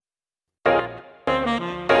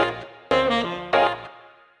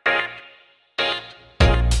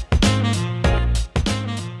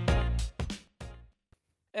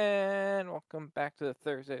Welcome back to the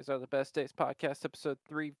Thursdays Are the Best Days podcast, episode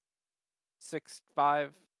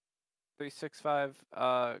 365.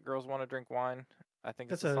 365. Girls Want to Drink Wine. I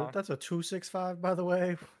think it's That's the a song. that's a 265, by the way.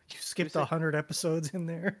 You skipped 26. 100 episodes in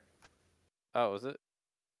there. Oh, is it?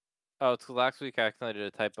 Oh, it's 'cause last week I accidentally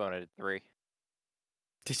did a typo and I did 3.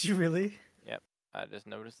 Did you really? Yep, I just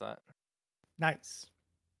noticed that. Nice.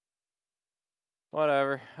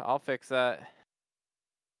 Whatever, I'll fix that.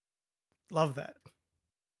 Love that.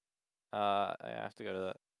 I have to go to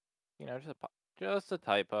the, just a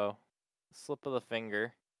typo, slip of the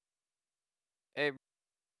finger. Hey,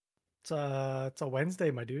 It's a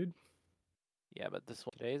Wednesday, my dude. yeah, but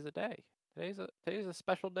today's a day. Today's a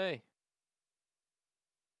special day.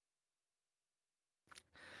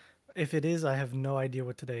 If it is, I have no idea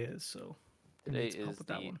what today is, so you Today need some help is with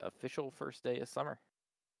that the one. official first day of summer.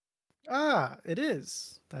 It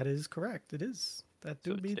is. That is correct. It is. That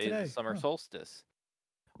So do be today is the today. summer Huh. solstice,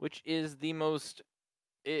 which is the most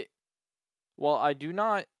well, I do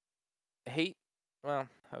not hate well,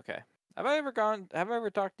 okay. Have I ever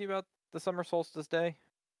talked to you about the summer solstice day?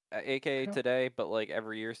 I AKA don't. today, but like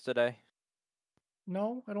every year's today?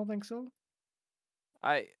 No, I don't think so.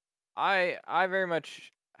 I I very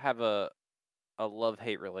much have a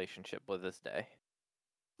love-hate relationship with this day.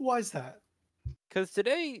 Why is that? Cuz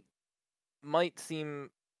today might seem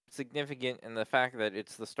significant in the fact that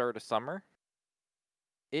it's the start of summer.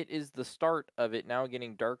 It is the start of it now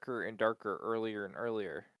getting darker and darker, earlier and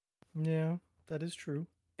earlier. Yeah, that is true.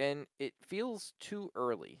 And it feels too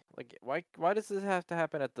early. Like, why does this have to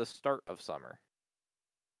happen at the start of summer?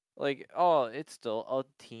 Like, oh, it's still a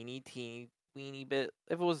teeny weeny bit.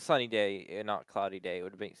 If it was a sunny day and not cloudy day, it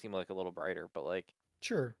would seem like a little brighter. But like,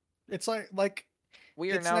 Sure. It's like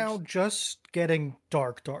we are it's now now just just getting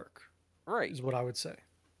dark, right. is what I would say.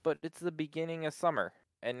 But it's the beginning of summer,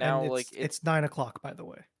 and And now like it's 9 o'clock, by the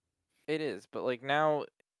way. it is. But like now,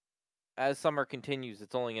 as summer continues,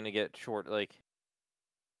 it's only gonna get short. Like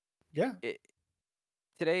Yeah. it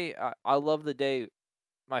today, I love the day.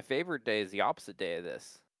 My favorite day is the opposite day of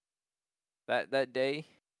this. That day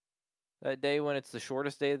That day when it's the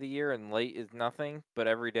shortest day of the year and late is nothing, but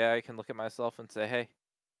every day I can look at myself and say, "Hey,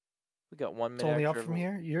 we got 1 It's minute only up extra." from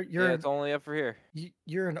here. Yeah, it's only up for here.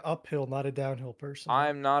 You're an uphill, not a downhill person, huh?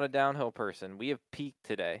 I'm not a downhill person. We have peaked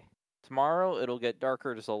today. Tomorrow it'll get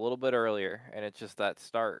darker just a little bit earlier, and it's just that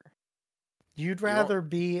start. You'd We won't. rather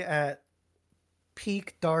be at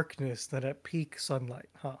peak darkness than at peak sunlight,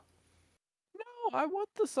 huh? No, I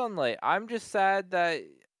want the sunlight. I'm just sad that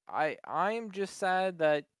I'm just sad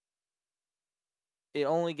that it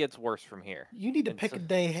only gets worse from here. You need to And pick so a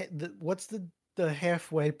day. What's the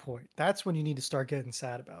halfway point? That's when you need to start getting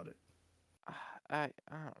sad about it. I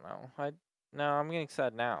don't know. No, I'm getting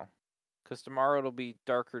sad now. Cuz tomorrow it'll be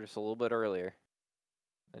darker just a little bit earlier.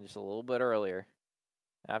 And just a little bit earlier.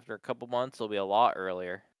 After a couple months, it'll be a lot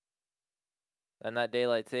earlier. Then that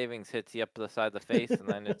daylight savings hits you up the side of the face, and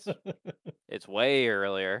then it's way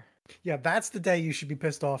earlier. Yeah, that's the day you should be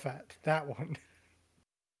pissed off at. That one.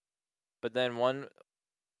 But then one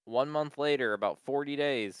month later, about 40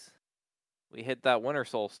 days, we hit that winter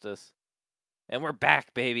solstice, and we're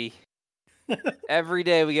back, baby. Every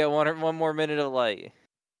day we get one more minute of light.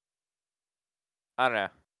 I don't know.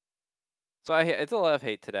 So it's a love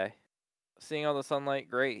hate today. Seeing all the sunlight,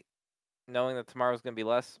 great. Knowing that tomorrow's gonna be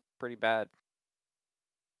less, pretty bad.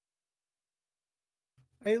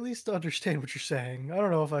 I at least understand what you're saying. I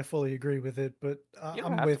don't know if I fully agree with it, but You don't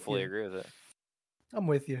I'm have to with fully you. agree with it. I'm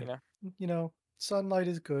with you. You know. Sunlight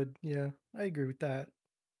is good. Yeah, I agree with that.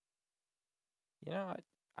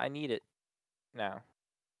 I need it now.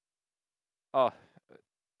 Oh,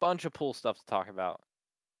 bunch of pool stuff to talk about.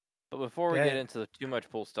 But before we get Dang. into too much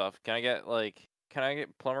pool stuff, can I get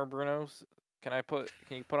Plumber Bruno's? Can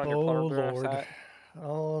you put on your Plumber Oh Bruno's Lord. hat?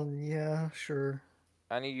 Oh yeah, sure.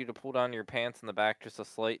 I need you to pull down your pants in the back just a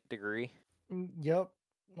slight degree. Yep.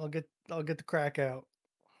 I'll get the crack out.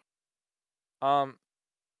 Um,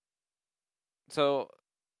 so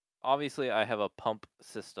obviously I have a pump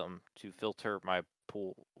system to filter my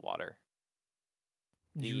pool water.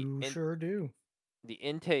 The You in, sure do. the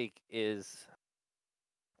intake is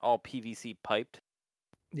all PVC piped,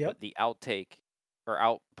 Yep. but the outtake or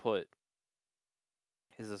output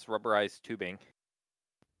is this rubberized tubing.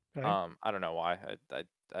 Okay. I don't know why.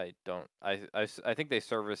 I don't. I think they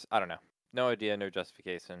service. I don't know. No idea. No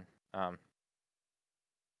justification.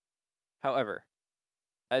 However,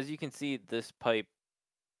 as you can see, this pipe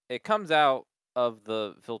it comes out of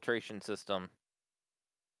the filtration system,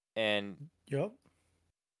 and Yep.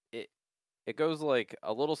 it it goes like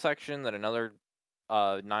a little section, then another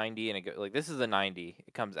 90, and it like this is a 90.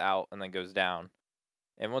 It comes out and then goes down,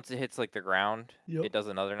 And once it hits like the ground, Yep. it does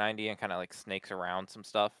another 90 and kind of like snakes around some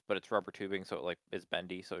stuff, but it's rubber tubing, so it like is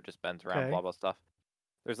bendy, so it just bends around, blah Okay. blah stuff.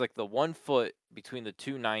 There's like the 1 foot between the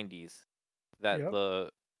two 90s that Yep.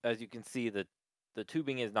 as you can see, the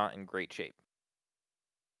tubing is not in great shape.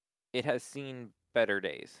 It has seen better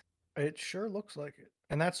days. It sure looks like it.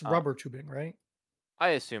 And that's Um, rubber tubing, right? I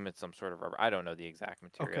assume it's some sort of rubber. I don't know the exact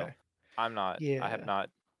material. Okay. I'm not. I have Yeah.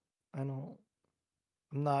 not. I know.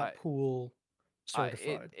 I'm not I. pool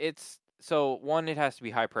certified. It's so one. It has to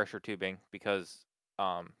be high pressure tubing because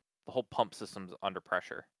the whole pump system's under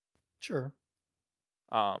pressure. Sure.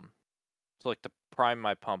 Um, so like to prime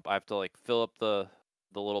my pump, I have to like fill up the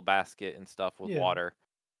little basket and stuff with Yeah. water,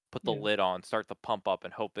 put the Yeah. lid on, start the pump up,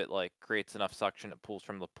 and hope it like creates enough suction it pulls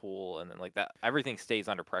from the pool, and then like that everything stays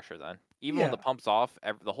under pressure. Then even when the Yeah. pump's off,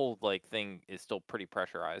 the whole like thing is still pretty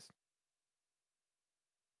pressurized.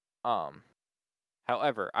 Um,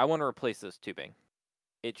 However, I want to replace this tubing.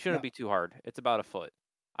 It shouldn't Yeah. be too hard. It's about a foot.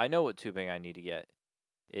 I know what tubing I need to get.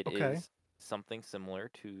 It Okay. is something similar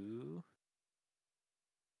to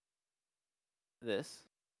this,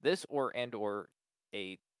 or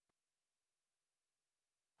a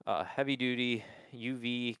heavy duty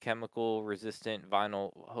UV chemical resistant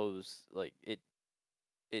vinyl hose. Like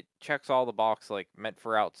it checks all the box. Like meant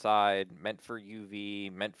for outside, meant for UV,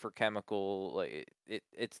 meant for chemical. Like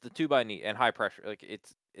it's the tube I need and high pressure. Like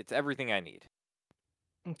it's everything I need.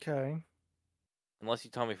 Okay. Unless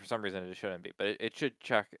you tell me for some reason it shouldn't be, but it should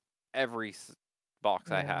check every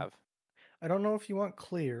box I Yeah. have. I don't know if you want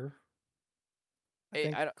clear. I It,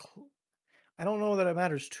 think I don't, I don't know that it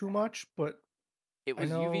matters too much, but it I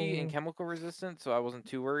was UV and know. chemical resistant, so I wasn't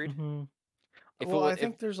too worried. Hmm. If it Well, was, I if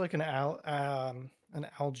think there's like an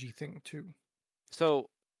algae thing too, so,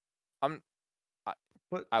 I'm I,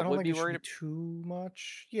 but I I don't would think be it should be worried. too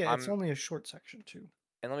much. Yeah, it's I'm only a short section too.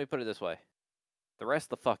 and let me put it this way: the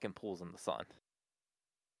rest of the fucking pool's in the sun.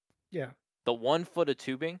 Yeah. The 1 foot of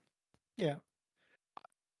tubing, Yeah.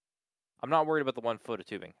 I'm not worried about the 1 foot of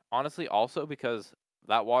tubing. Honestly, also because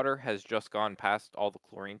that water has just gone past all the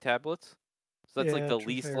chlorine tablets. So that's like Yeah. the True.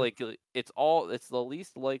 least Fair. likely. It's the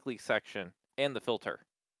least likely section and the filter.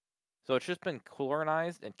 So it's just been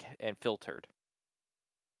chlorinized and filtered.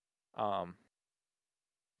 Um,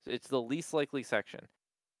 so it's the least likely section.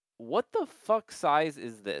 What the fuck size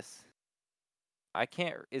is this? I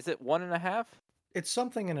can't. Is it 1.5? It's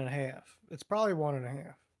something and a half. It's probably one and a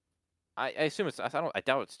half. I assume it's. I don't. I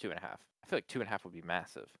doubt it's 2.5. I feel like 2.5 would be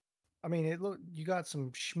massive. I mean, it look you got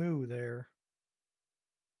some schmoo there.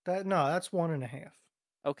 That no, that's one and a half.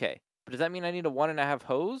 Okay, but does that mean I need a 1.5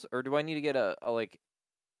 hose, or do I need to get a like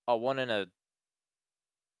a 1 and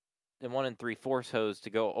 3/4 hose to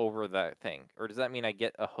go over that thing, or does that mean I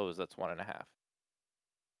get a hose that's 1.5?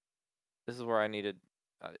 This is where I needed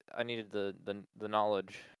the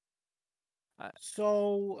knowledge. I,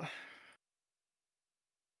 So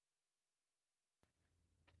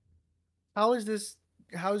how is this?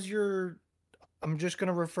 How's your? I'm just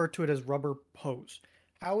gonna refer to it as rubber hose.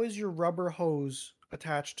 How is your rubber hose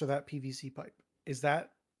attached to that PVC pipe? Is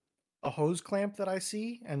that a hose clamp that I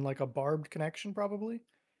see and like a barbed connection probably?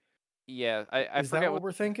 yeah, I Is that forget what what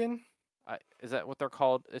we're thinking? is that what they're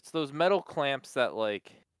called? It's those metal clamps that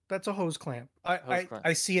like That's a hose clamp. I hose I, clamp.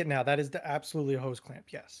 I see it now. That is absolutely a hose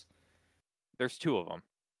clamp. Yes. There's two of them.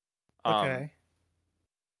 Um, Okay.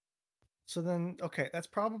 So then, okay, that's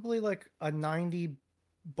probably like a 90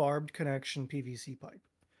 barbed connection PVC pipe.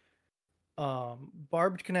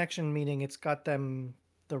 Barbed connection meaning it's got them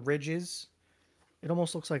the ridges. It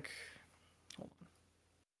almost looks like,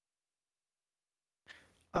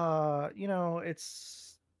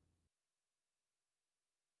 it's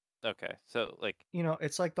okay, so like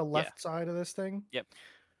it's like the yeah, left side of this thing. yep.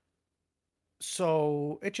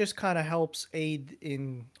 So it just kind of helps aid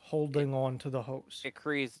in It holding on to the hose. it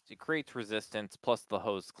creates resistance plus the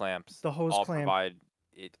hose clamps The hose all clamp, provide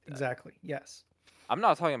it. exactly. Yes. I'm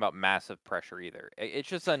not talking about massive pressure either. It's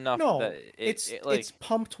just enough that No, it, it's it it's like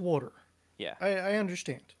pumped water. yeah. I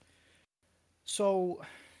understand. So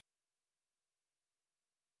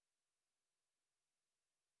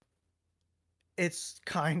it's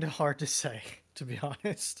kind of hard to say, to be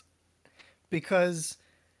honest, because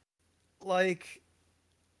like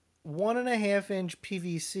 1.5 inch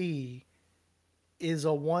PVC is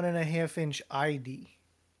a 1.5 inch ID,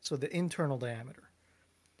 so the internal diameter.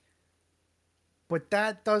 But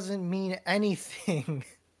that doesn't mean anything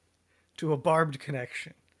to a barbed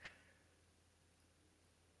connection.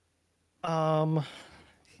 Um,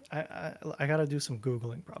 I gotta do some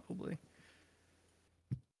googling probably.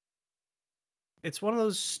 It's one of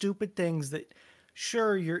those stupid things that,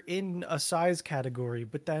 sure, you're in a size category,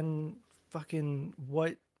 but then fucking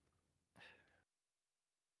what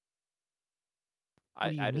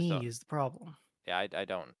do you I just don't. need is the problem. Yeah, I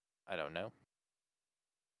don't. I don't know.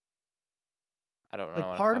 I don't Like know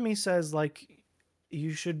enough part of about. me says like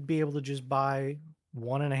you should be able to just buy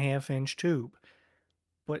 1.5 inch tube,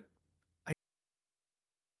 but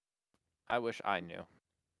I wish I knew.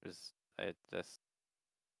 Just it just.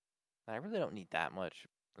 I really don't need that much.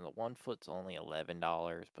 And the 1 foot's only $11,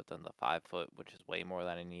 but then the 5 foot, which is way more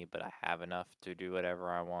than I need, but I have enough to do whatever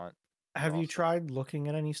I want. Is have you also. tried looking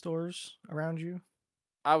at any stores around you?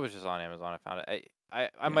 I was just on Amazon. I found it. I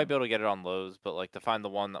Yeah. might be able to get it on Lowe's, but like to find the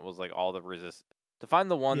one that was like all the resist. To find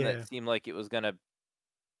the one that Yeah. seemed like it was gonna.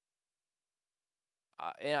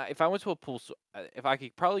 Yeah, if I went to a if I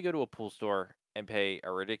could probably go to a pool store and pay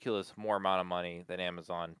a ridiculous more amount of money than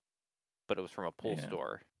Amazon, but it was from a pool Yeah.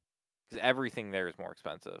 store because everything there is more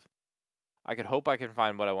expensive. I could hope I can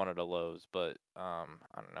find what I wanted at Lowe's, but I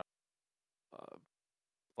don't know. Uh,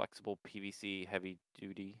 Flexible PVC, heavy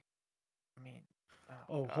duty. I mean, oh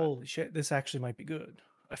Oh, god. holy shit, this actually might be good.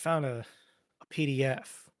 I found a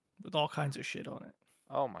PDF with all kinds of shit on it.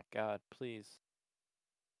 Oh my god, please.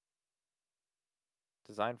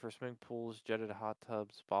 Designed for swimming pools, jetted hot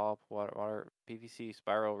tubs, spa, water, PVC,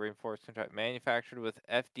 spiral, reinforced contract, manufactured with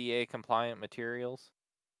FDA compliant materials.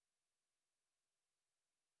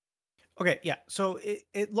 Okay, yeah. So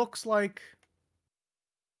it looks like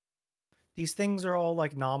these things are all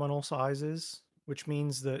like nominal sizes, which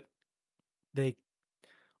means that they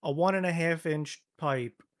a 1.5 inch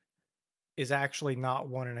pipe is actually not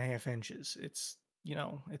 1.5 inches. It's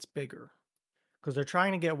it's bigger because they're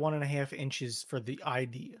trying to get 1.5 inches for the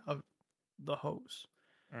idea of the hose.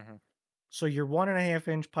 Mm-hmm. So your 1.5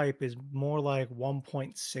 inch pipe is more like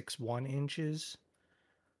 1.61 inches,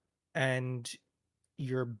 and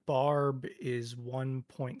your barb is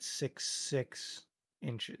 1.66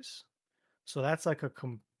 inches. So that's like a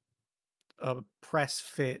press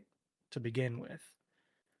fit to begin with.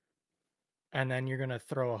 And then you're going to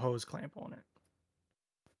throw a hose clamp on it.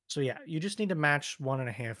 So yeah, you just need to match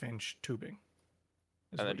 1.5 inch tubing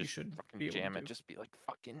is And then what you just should fucking be able to jam it. do. Just be like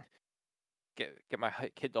fucking get my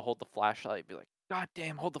kid to hold the flashlight. Be like, God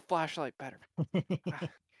damn, hold the flashlight better. Ah,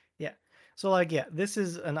 Yeah. So like yeah, this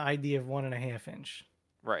is an idea of 1.5 inch,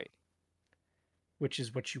 right. which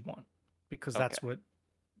is what you want because Okay.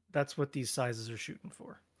 that's what these sizes are shooting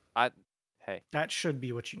for. I hey, That should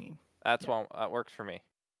be what you need. that's Yeah. one that works for me.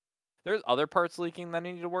 There's other parts leaking that I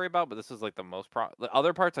need to worry about, but this is like the most the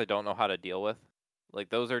other parts I don't know how to deal with. Like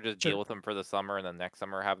those are just deal Sure. with them for the summer and then next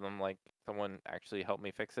summer have them like someone actually help me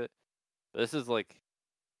fix it. But this is like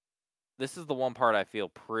this is the one part I feel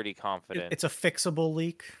pretty confident. It's a fixable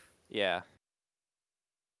leak. Yeah.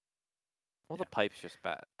 Well, the Yeah. pipe's just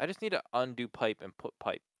bad. I just need to undo pipe and put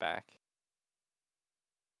pipe back.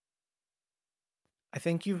 I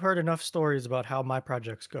think you've heard enough stories about how my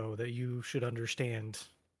projects go that you should understand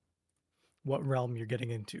what realm you're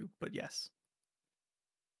getting into. But yes,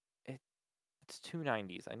 It's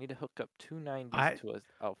 290s. I need to hook up 290s I to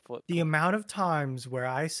a foot the pump. amount of times where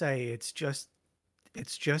I say it's just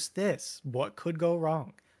this, what could go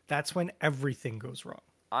wrong? That's when everything goes wrong.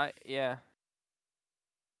 Yeah. I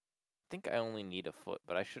think I only need a foot,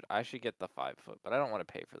 but I should get the 5 foot. But I don't want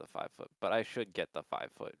to pay for the 5 foot. But I should get the 5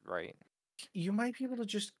 foot, right? You might be able to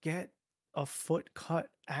just get a foot cut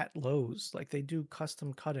at Lowe's. Like they do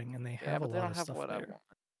custom cutting and they Yeah, have a but they lot don't of have stuff what I there. want.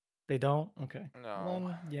 They don't? Okay. Well, No.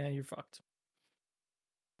 then, yeah, you're fucked.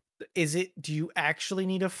 Do you actually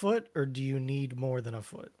need a foot or do you need more than a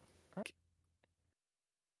foot?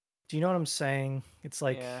 Do you know what I'm saying? It's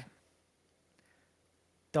like, Yeah.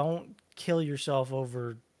 don't kill yourself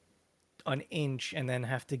over an inch and then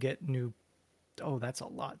have to get new. Oh, that's a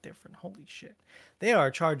lot different. Holy shit. They are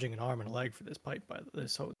charging an arm and a leg for this pipe by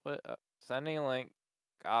this hose. But sending a link,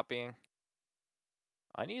 copying.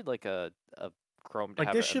 I need like a Chrome to Like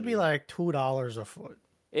have this it should be immediate. like $2 a foot.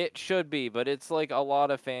 It should be, but it's like a lot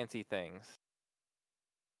of fancy things.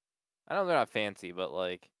 I know they're not fancy, but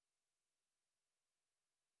like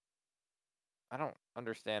I don't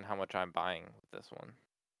understand how much I'm buying with this one.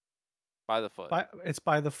 By the foot. It's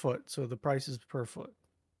by the foot, so the price is per foot.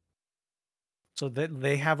 So that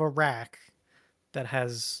they have a rack that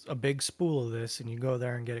has a big spool of this, and you go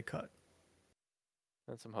there and get it cut.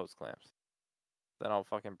 And some hose clamps. Then I'll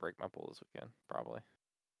fucking break my pool this weekend, probably.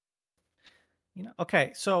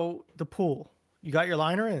 Okay, so the pool. You got your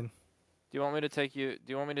liner in? Do you want me to take you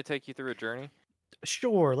through a journey?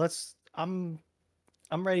 Sure. I'm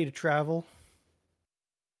ready to travel.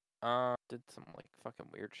 Did some like fucking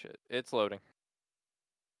weird shit. It's loading.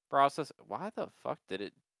 Process. Why the fuck did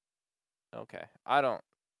it? Okay. I don't.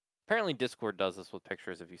 Apparently Discord does this with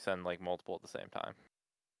pictures if you send like multiple at the same time.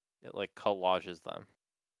 It like collages them.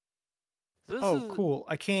 So this Oh, is. cool.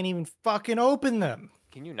 I can't even fucking open them.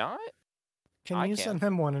 Can you not? Can I you can. send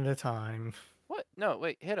them one at a time? What? No,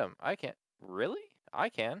 wait. Hit him. I can't. Really? I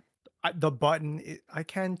can. The button, I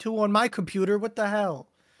can too on my computer. What the hell?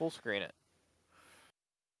 Full screen it.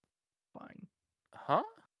 Fine. Huh?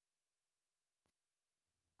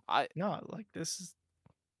 I No, like this is.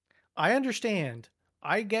 I understand.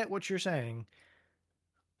 I get what you're saying.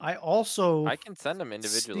 I also I can send them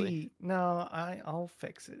individually. see. No, I'll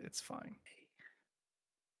fix it. It's fine.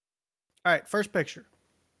 All right, first picture.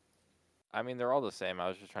 I mean, they're all the same. I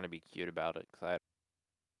was just trying to be cute about it.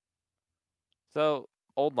 So,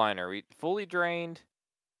 old liner. We fully drained,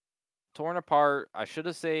 torn apart. I should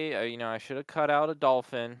have I should have cut out a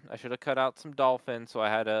dolphin. I should have cut out some dolphins so I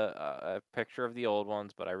had a picture of the old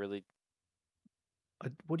ones, but I really.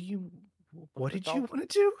 What do you? Look What at the did you dolphin. want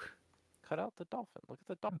to do? Cut out the dolphin. Look at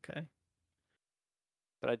the dolphin. Okay,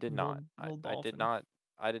 But I did not. little I did dolphin. not.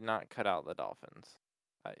 I did not cut out the dolphins.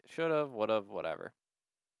 I should have, would have, whatever.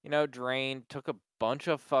 Drained. Took a bunch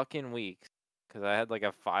of fucking weeks because I had like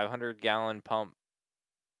a 500-gallon pump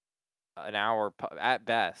an hour at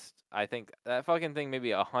best. I think that fucking thing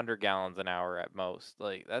maybe 100 gallons an hour at most.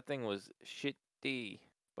 Like that thing was shitty,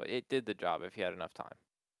 but it did the job if you had enough time.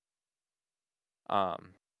 Um,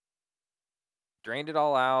 Drained it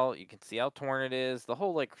all out. You can see how torn it is. The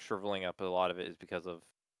whole like shriveling up, a lot of it is because of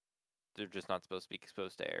they're just not supposed to be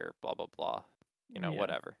exposed to air. Blah blah blah. Yeah.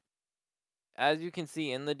 Whatever. As you can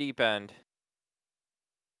see in the deep end,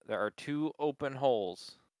 there are two open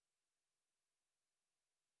holes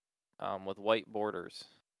with white borders.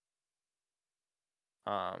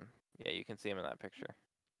 Yeah, you can see them in that picture.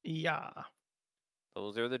 Yeah.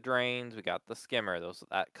 Those are the drains. We got the skimmer.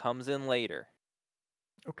 That comes in later.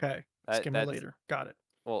 Okay. Skimmer That's later. Got it.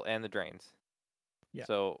 well, and the drains. Yeah.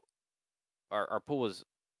 So our pool was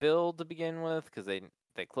filled to begin with because they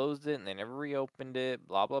closed it and they never reopened it.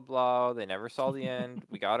 Blah blah blah. They never saw the end.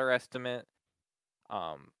 We got our estimate.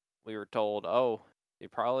 We were told, oh, the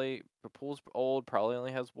pool's old. Probably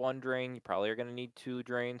only has one drain. You probably are gonna need two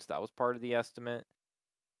drains. That was part of the estimate.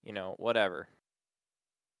 Whatever.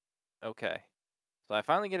 Okay. So I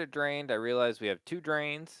finally get it drained. I realize we have two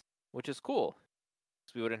drains, which is cool.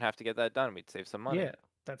 So we wouldn't have to get that done. We'd save some money. Yeah.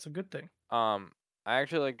 That's a good thing. I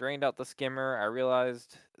actually like drained out the skimmer. I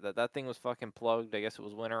realized that thing was fucking plugged. I guess it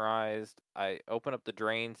was winterized. I opened up the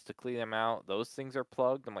drains to clean them out. Those things are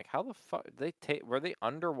plugged. I'm like, how the fuck were they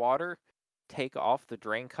underwater? Take off the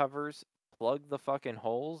drain covers, plug the fucking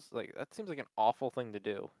holes? Like that seems like an awful thing to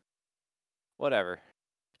do. Whatever.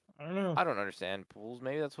 I don't know. I don't understand pools.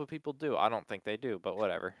 Maybe that's what people do. I don't think they do, but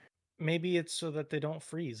whatever. Maybe it's so that they don't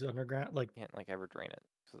freeze underground. Like, Can't like ever drain it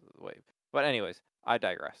because of the wave. But anyways, I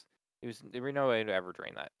digress. There was no way to ever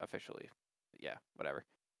drain that officially. But yeah, whatever.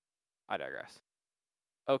 I digress.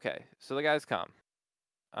 Okay, so the guys come.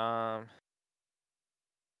 Um,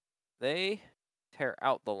 they tear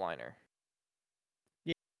out the liner.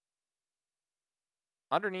 yeah.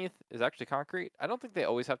 Underneath is actually concrete. I don't think they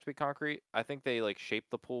always have to be concrete. I think they like shape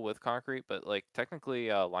the pool with concrete, but like technically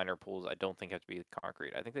liner pools I don't think have to be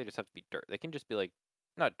concrete. I think they just have to be dirt. They can just be like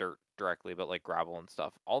not dirt directly, but like gravel and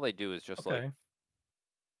stuff. All they do is just Okay.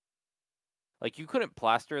 like you couldn't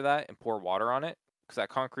plaster that and pour water on it because that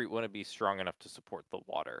concrete wouldn't be strong enough to support the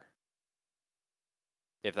water.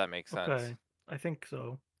 If that makes sense. Okay. I think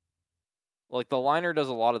so. Like the liner does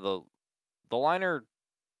a lot of the liner.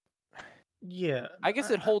 Yeah. I guess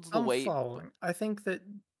it holds the I'm weight. following. I think that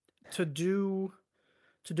to do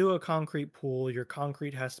to do a concrete pool, your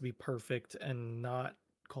concrete has to be perfect and not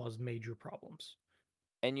cause major problems.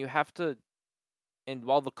 And you have to. And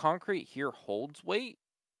while the concrete here holds weight,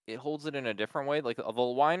 it holds it in a different way. Like the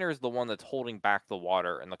liner is the one that's holding back the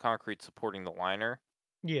water, and the concrete supporting the liner.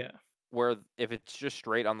 Yeah. Where if it's just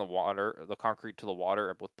straight on the water, the concrete to the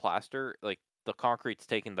water with plaster, like the concrete's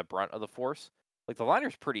taking the brunt of the force. Like the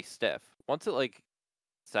liner's pretty stiff. Once it like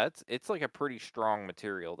sets, it's like a pretty strong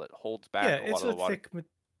material that holds Yeah, back a lot it's of a the water. yes,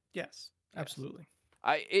 Yes. absolutely.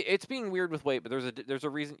 It's being weird with weight, but there's a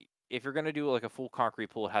reason. If you're gonna do like a full concrete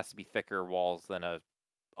pool, it has to be thicker walls than a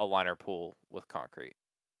liner pool with concrete.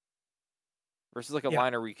 Versus like a Yeah.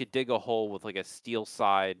 liner where you could dig a hole with like a steel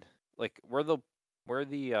side, like where the where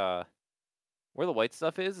the white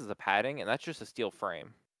stuff is a padding, and that's just a steel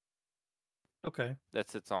frame Okay. that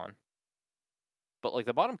sits on. But like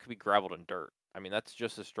the bottom could be graveled and dirt. I mean, that's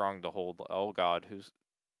just as strong to hold. Oh God, do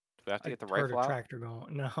we have to I get the heard a rifle out? tractor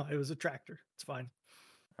going. No, it was a tractor. It's fine.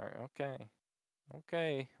 All right, okay,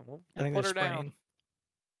 okay, we'll I we'll think put they're her down.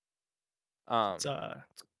 spraying.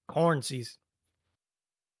 It's corn season.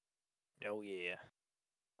 Oh yeah.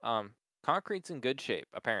 Concrete's in good shape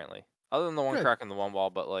apparently, other than the one Good. crack in the one wall.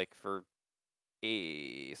 But like for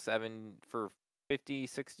for 50,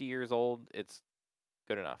 60 years old, it's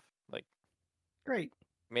good enough. Like Great.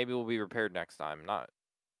 maybe we'll be repaired next time.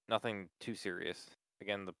 Nothing too serious.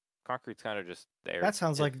 Again, the concrete's kind of just there. That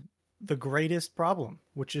sounds like the greatest problem,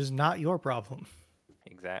 which is not your problem.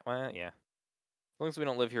 Exactly. Well, yeah. As long as we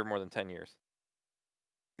don't live here more than 10 years.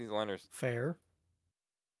 These liners. Fair.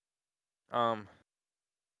 Um.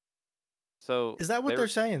 So Is that what they're they're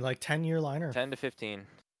saying? Like 10-year liner? 10 to 15.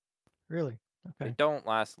 Really? They Okay. don't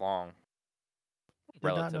last long, Did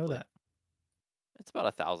not know relatively. that. It's about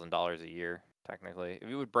 $1,000 a year, technically. If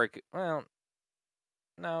you would break it, well,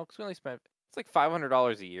 no, because we only spent. It's like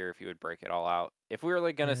 $500 a year if you would break it all out. If we were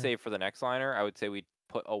like gonna Yeah. save for the next liner, I would say we'd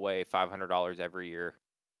put away $500 every year,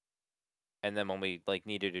 and then when we like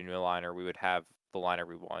needed a new liner, we would have the liner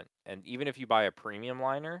we want. And even if you buy a premium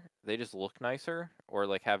liner, they just look nicer or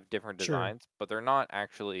like have different Sure. designs, but they're not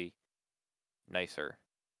actually nicer.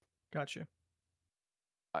 Gotcha.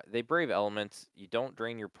 They brave elements. You don't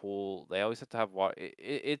drain your pool. They always have to have water.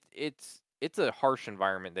 It's a harsh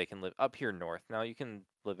environment they can live up here north. Now you can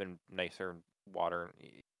live in nicer water.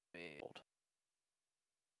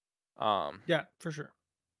 Um, Yeah, for sure.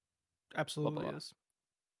 blah Absolutely blah. is.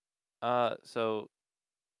 So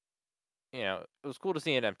it was cool to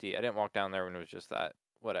see it empty. I didn't walk down there when it was just that.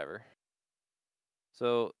 Whatever.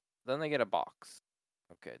 So then they get a box.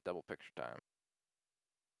 Okay, double picture time.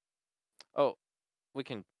 Oh, we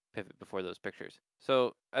can pivot before those pictures.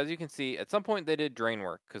 So as you can see, at some point they did drain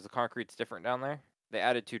work because the concrete's different down there. They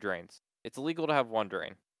added 2 drains. It's illegal to have 1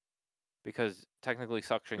 drain because technically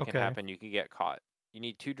suction can Okay. happen. You can get caught. You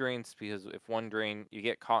need 2 drains because if one drain, you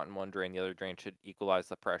get caught in one drain, the other drain should equalize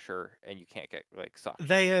the pressure and you can't get like suction.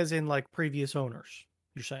 They as in like previous owners,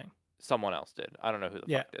 you're saying? Someone else did. I don't know who the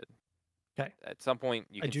Yeah. fuck did. Okay. At some point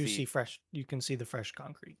you I can do see see fresh. You can see the fresh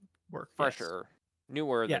concrete work. Yes. fresher,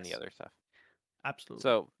 newer than the Yes. other stuff. Absolutely.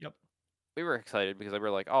 So Yep. we were excited because we were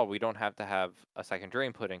like, oh, we don't have to have a second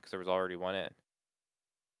drain put in because there was already one in.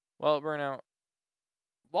 Well, Burnout,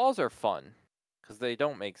 walls are fun because they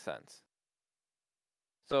don't make sense.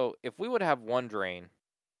 So if we would have 1 drain,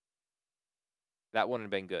 that wouldn't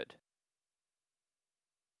have been good.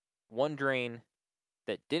 1 drain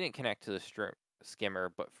that didn't connect to the skimmer,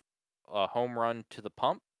 but a home run to the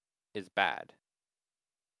pump is bad.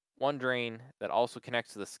 1 drain that also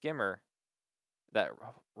connects to the skimmer that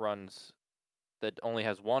runs that only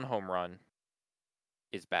has 1 home run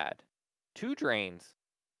is bad. 2 drains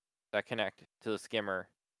that connect to the skimmer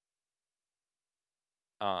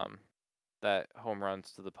that home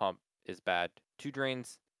runs to the pump is bad. 2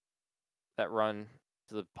 drains that run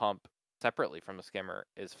to the pump separately from the skimmer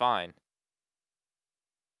is fine.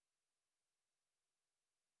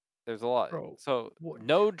 There's a lot. Bro. So What?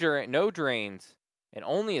 no drains and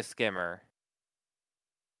only a skimmer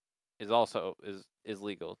is also is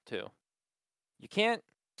legal too. You can't.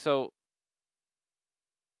 So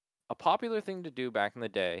a popular thing to do back in the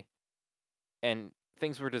day, and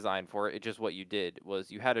things were designed for it. It's just what you did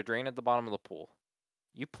was you had a drain at the bottom of the pool.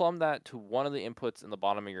 You plumbed that to one of the inputs in the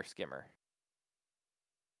bottom of your skimmer.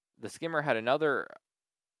 The skimmer had another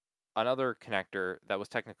connector that was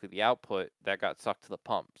technically the output that got sucked to the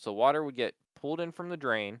pump. So water would get pulled in from the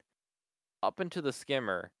drain up into the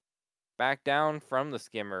skimmer, back down from the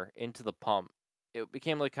skimmer into the pump. It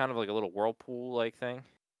became like kind of like a little whirlpool like thing.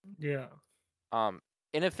 Yeah. Um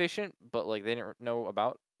Inefficient, but like they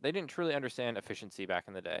didn't truly understand efficiency back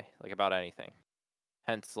in the day, like about anything.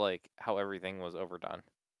 Hence like how everything was overdone.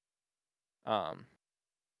 Um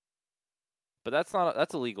but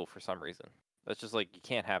that's illegal for some reason. That's just like you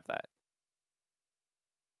can't have that.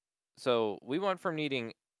 So we went from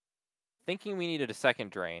thinking we needed a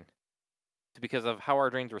second drain to because of how our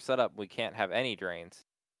drains were set up, we can't have any drains.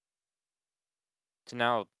 To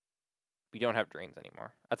now we don't have drains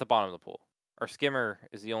anymore at the bottom of the pool. Our skimmer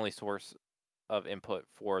is the only source of input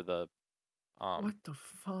for the What the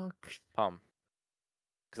fuck? pump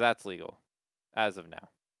because that's legal as of now.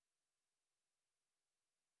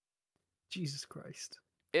 Jesus Christ.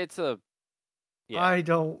 It's a yeah I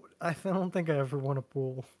don't think I ever want a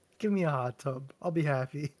pool. Give me a hot tub. I'll be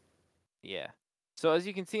happy. yeah. So as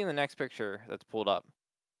you can see in the next picture that's pulled up,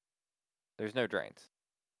 there's no drains.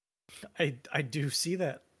 I do see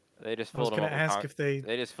that. They just I was filled them gonna up with ask if they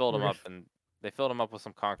they just filled them were up and they filled them up with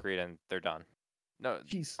some concrete and they're done. No,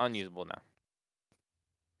 Jesus. unusable now.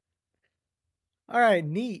 All right,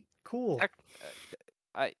 neat. Cool. Tech,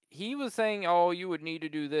 he was saying, "Oh, you would need to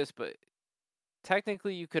do this," but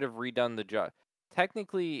technically, you could have redone the job.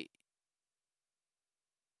 Technically,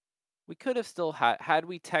 We could have still had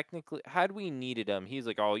we needed him. He's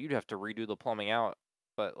like, oh, you'd have to redo the plumbing out,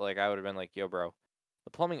 but like I would have been like, yo, bro, the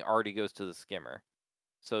plumbing already goes to the skimmer,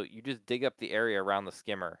 so you just dig up the area around the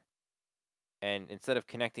skimmer, and instead of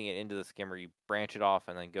connecting it into the skimmer, you branch it off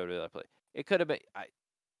and then go to that place. It could have been.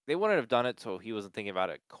 They wouldn't have done it, so he wasn't thinking about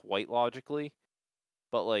it quite logically.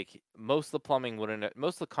 But like most of the plumbing wouldn't,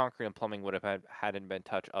 most of the concrete and plumbing would have hadn't been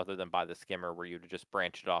touched other than by the skimmer, where you'd just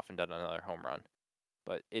branched it off and done another home run.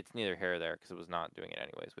 But it's neither here or there because it was not doing it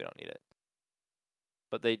anyways. We don't need it.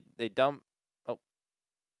 But they dump. Oh,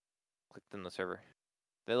 clicked in the server.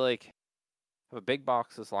 They like have a big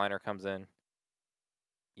box. This liner comes in.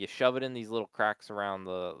 You shove it in these little cracks around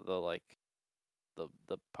the like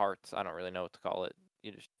the parts. I don't really know what to call it.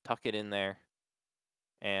 You just tuck it in there,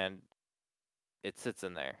 and it sits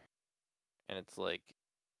in there, and it's like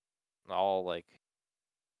all like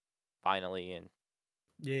finally and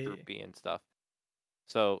Yeah. droopy and stuff.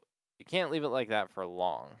 So you can't leave it like that for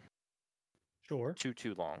long. Sure. Too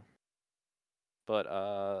long.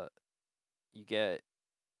 But you get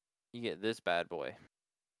this bad boy.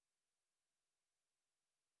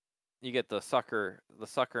 You get the sucker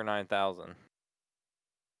 9000.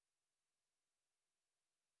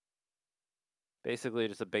 Basically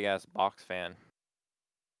just a big ass box fan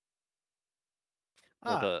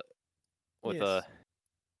with Ah, with yes. a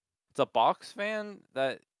it's a box fan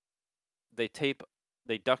that they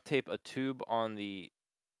duct tape a tube on the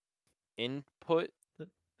input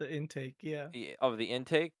The intake, yeah. of the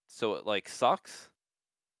intake so it like sucks,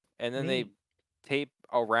 and then they Neat. tape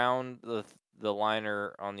around the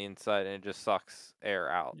liner on the inside, and it just sucks air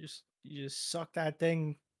out. You just suck that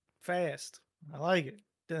thing fast. I like it.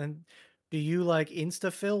 Then do you like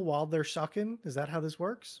insta fill while they're sucking? Is that how this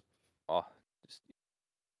works? Oh,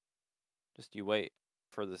 just you wait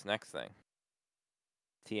for this next thing.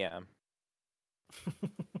 TM.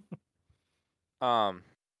 Um,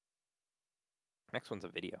 next one's a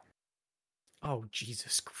video. Oh,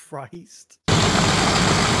 Jesus Christ.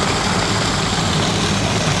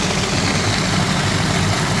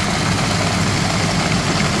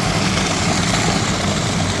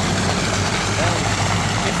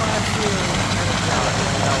 If I'm feeling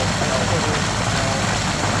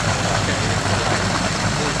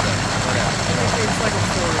it's like a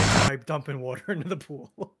 4-inch pipe dumping water into the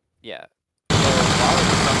pool. Yeah. So while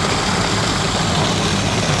it's dumping,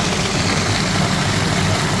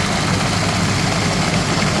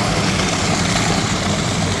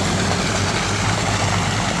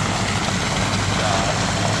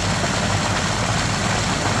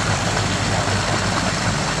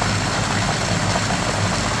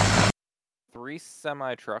 three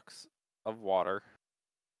semi trucks of water.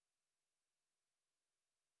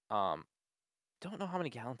 Don't know how many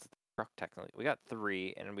gallons of the truck technically. We got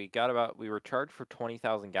 3, and we were charged for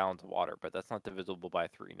 20,000 gallons of water, but that's not divisible by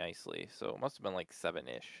 3 nicely, so it must have been like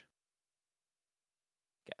 7-ish.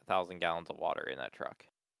 1,000 gallons of water in that truck.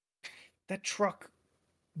 That truck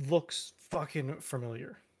looks fucking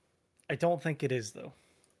familiar. I don't think it is though.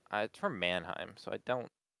 It's from Mannheim, so I don't.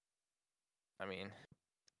 I mean,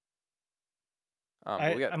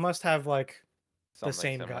 but we I got must have like the something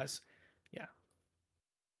same similar. guys. Yeah.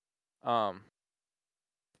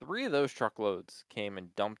 3 of those truckloads came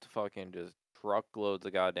and dumped fucking just truckloads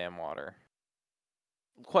of goddamn water.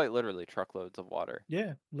 Quite literally truckloads of water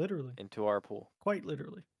Yeah, literally. into our pool. Quite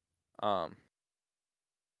literally.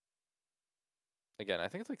 Again, I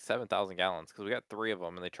think it's like 7,000 gallons because we got 3 of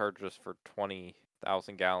them, and they charged us for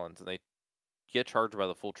 20,000 gallons, and they get charged by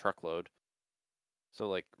the full truckload. So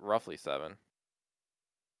like roughly 7.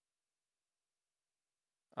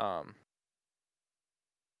 I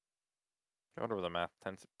wonder what the math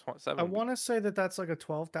 10 7 I would be. want to say that that's like a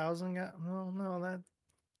 12,000. No, that.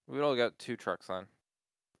 We all got 2 trucks on.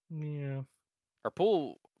 Yeah. Our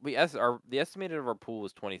pool, the estimated of our pool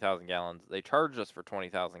was 20,000 gallons. They charged us for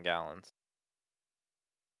 20,000 gallons,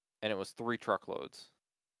 and it was 3 truckloads.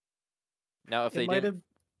 Now, if It they might didn't,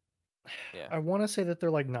 have. yeah, I want to say that they're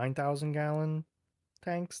like 9,000 gallon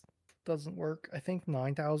tanks. Doesn't work. I think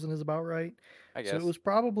 9,000 is about right. I So it guess. was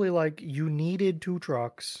probably like you needed 2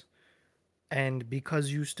 trucks, and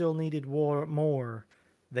because you still needed more,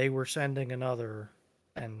 they were sending another,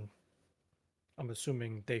 and I'm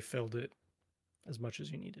assuming they filled it as much as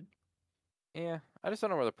you needed. Yeah, I just don't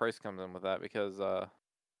know where the price comes in with that because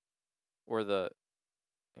or the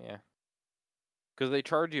yeah, because they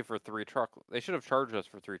charge you for 3 truck. They should have charged us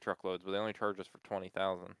for 3 truckloads, but they only charged us for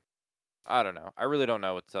 20,000. I don't know. I really don't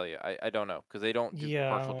know what to tell you. I don't know because they don't do Yeah,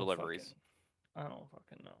 partial deliveries. I don't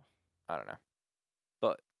fucking know. I don't know,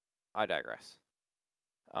 but I digress.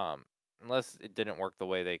 Unless it didn't work the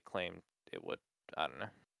way they claimed it would. I don't know.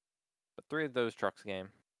 But 3 of those trucks came.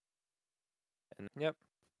 And yep.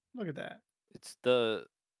 Look at that. It's the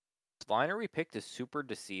liner we picked is super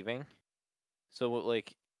deceiving. So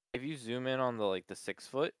like if you zoom in on the 6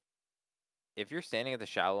 foot, if you're standing at the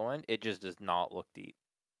shallow end, it just does not look deep.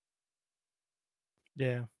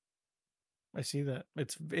 Yeah. I see that.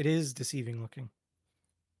 It is deceiving looking.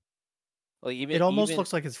 Like It almost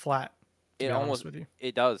looks like it's flat, to be honest with you.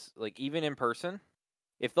 It does. Like even in person,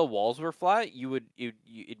 if the walls were flat,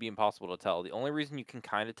 it'd be impossible to tell. The only reason you can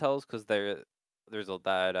kind of tell is because there's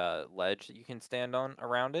that ledge that you can stand on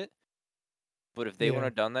around it. But if they Yeah. wouldn't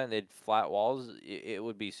have done that and they'd flat walls, it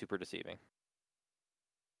would be super deceiving.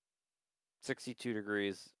 62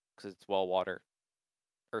 degrees because it's well water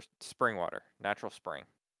or spring water, natural spring.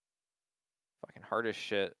 Fucking hard as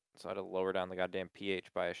shit. So I had to lower down the goddamn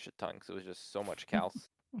pH by a shit ton because it was just so much calc.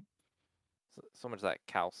 So much of that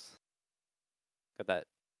calc. Got that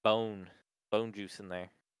bone juice in there.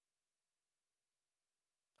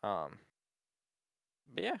 But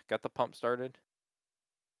yeah, got the pump started.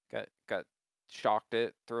 Got shocked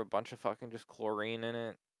it, threw a bunch of fucking just chlorine in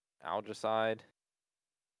it, algicide.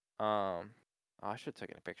 Oh, I should have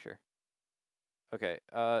taken a picture. Okay,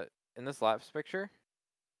 in this lapse picture,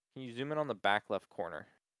 can you zoom in on the back left corner?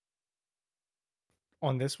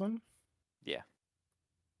 On this one? Yeah.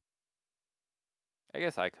 I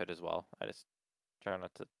guess I could as well. I just try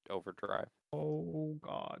not to overdrive. Oh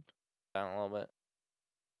God. Down a little bit.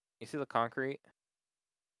 You see the concrete?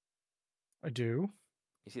 I do.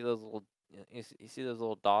 You see those little you see those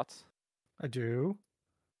little dots? I do.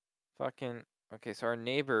 Fucking okay, so our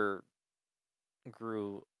neighbor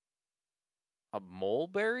grew a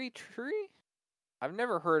mulberry tree? I've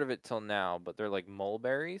never heard of it till now, but they're like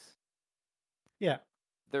mulberries. Yeah.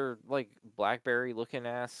 They're like blackberry looking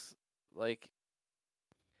ass like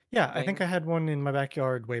Yeah, I think things. I had one in my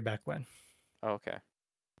backyard way back when. Oh, okay.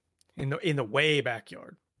 In the way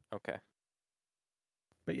backyard. Okay.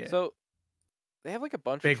 But yeah. So they have like a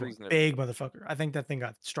bunch of Big one. trees in their Big motherfucker. I think that thing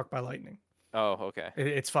got struck by lightning. Oh, okay.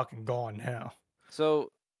 It's fucking gone now.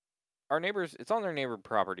 So our neighbors, it's on their neighbor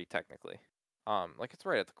property technically. Like it's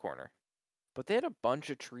right at the corner. But they had a bunch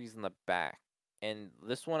of trees in the back. And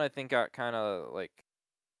this one I think got kind of like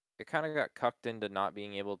it kind of got cucked into not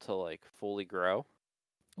being able to like fully grow.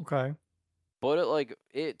 Okay. But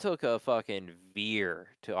it took a fucking veer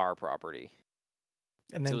to our property.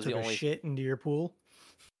 And So it then was the took a only shit into your pool.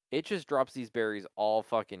 it just drops these berries all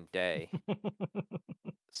fucking day.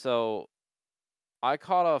 So I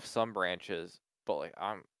caught off some branches, but like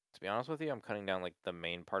to be honest with you, I'm cutting down like the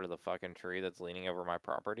main part of the fucking tree that's leaning over my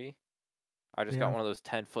property. I just got Yeah. one of those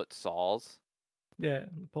 10-foot saws. Yeah,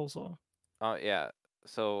 the pole saw. Yeah.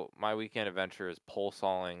 So my weekend adventure is pole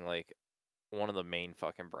sawing like one of the main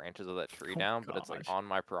fucking branches of that tree Oh down, but it's like gosh. on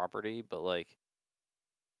my property, but like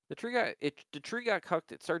the tree got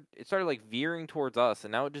cucked. It started like veering towards us,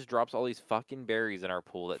 and now it just drops all these fucking berries in our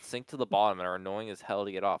pool that sink to the bottom and are annoying as hell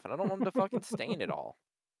to get off. And I don't want them to fucking stain it all.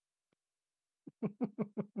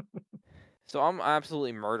 So I'm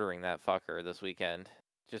absolutely murdering that fucker this weekend.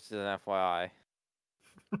 Just as an FYI.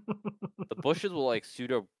 The bushes will like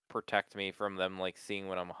pseudo protect me from them like seeing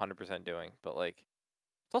what I'm 100% doing, but like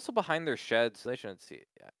it's also behind their sheds, so they shouldn't see it.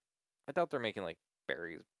 Yeah. I doubt they're making like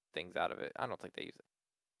berries things out of it. I don't think they use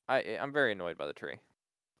it. I'm very annoyed by the tree.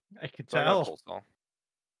 I could So I got a tell. pole saw.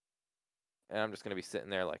 And I'm just gonna be sitting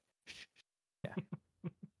there like shh. Yeah.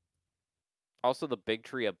 Also the big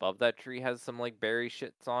tree above that tree has some like berry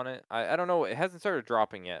shits on it. I don't know, it hasn't started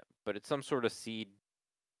dropping yet, but it's some sort of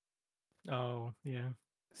Oh, yeah.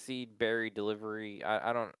 seed berry delivery.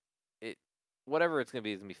 I don't it whatever it's gonna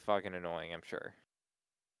be fucking annoying, I'm sure.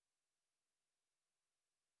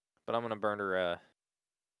 But I'm gonna burn her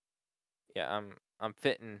yeah, I'm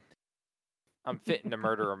fitting to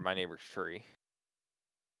murder my neighbor's tree.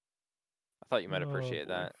 I thought you might Oh appreciate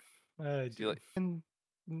boy. that. I See do. like And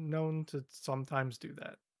known to sometimes do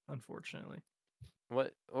that, unfortunately.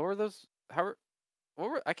 what were those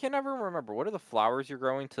I can't ever remember. What are the flowers you're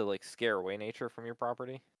growing to like scare away nature from your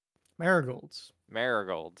property? Marigolds.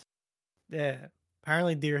 Marigolds. Yeah.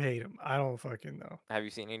 Apparently deer hate them. I don't fucking know. Have you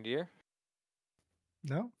seen any deer?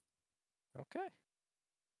 No, Okay.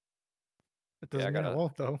 it Yeah, I doesn't mean I gotta.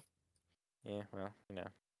 won't though. Yeah, well, you know.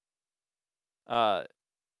 Uh,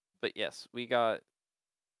 but yes, we got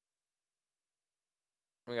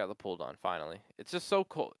the pool done finally. It's just so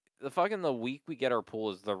cold. The week we get our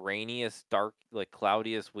pool is the rainiest, dark, like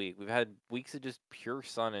cloudiest week. We've had weeks of just pure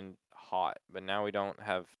sun and hot, but now we don't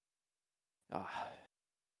have. Uh,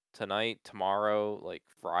 tonight, tomorrow, like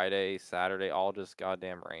Friday, Saturday, all just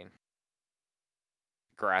goddamn rain.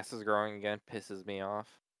 Grass is growing again, pisses me off.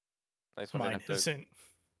 Nice one didn't Mine have to. isn't.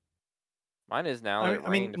 Mine is now that I it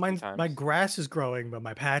mean, rained a few mine's my times. grass is growing, but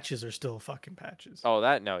my patches are still fucking patches. Oh,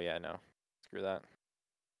 that no, yeah, no. Screw that.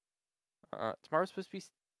 Tomorrow's supposed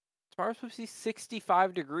to be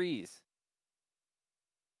 65 degrees.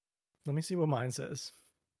 Let me see what mine says.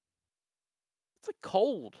 It's like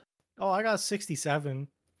cold. Oh, I got 67.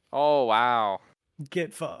 Oh wow.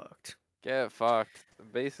 Get fucked. Get fucked.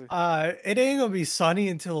 Basically, It ain't gonna be sunny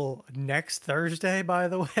until next Thursday, by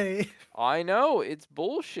the way. I know it's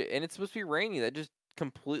bullshit, and it's supposed to be rainy. That just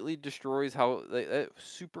completely destroys how that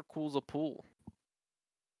super cools a pool.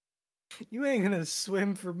 You ain't gonna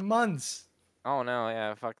swim for months. Oh no,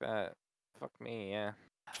 yeah, fuck that. Fuck me, yeah.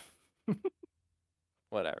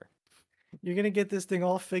 Whatever. You're gonna get this thing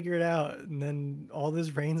all figured out, and then all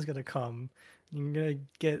this rain's gonna come. You're gonna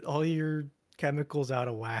get all your chemicals out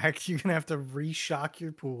of whack. You're gonna have to reshock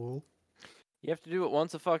your pool. You have to do it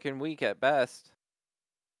once a fucking week at best.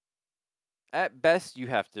 At best, you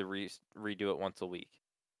have to redo it once a week.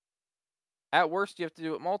 At worst, you have to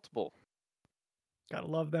do it multiple. Gotta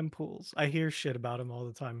love them pools. I hear shit about them all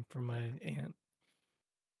the time from my aunt.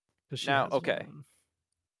 Because she Now, has okay, one.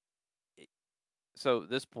 so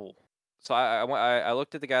this pool. So I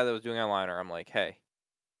looked at the guy that was doing eyeliner. I'm like, hey,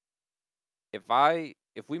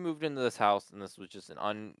 if we moved into this house and this was just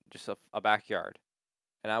a backyard,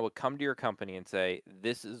 and I would come to your company and say,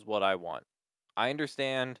 this is what I want. I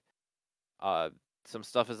understand, uh, some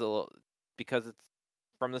stuff is a little because it's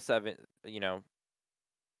from the seven.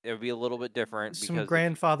 It would be a little bit different Some because if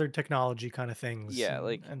grandfathered technology kind of things yeah,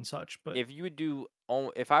 like and such, but if you would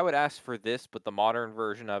if I would ask for this, but the modern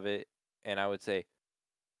version of it, and I would say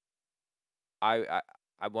I I,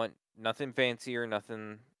 I want nothing fancier,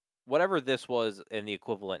 nothing whatever this was in the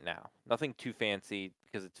equivalent now. Nothing too fancy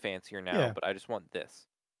because it's fancier now, yeah, but I just want this.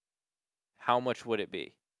 How much would it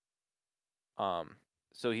be? Um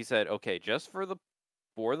so he said, "Okay, just for the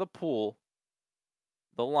pool,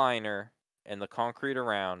 the liner and the concrete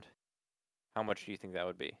around, how much do you think that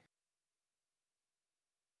would be?"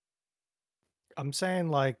 I'm saying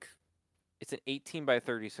like It's an 18 by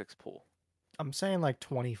 36 pool.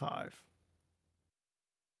 25.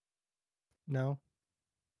 No,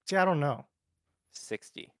 see, I don't know.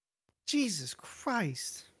 60. Jesus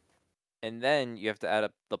Christ, And then you have to add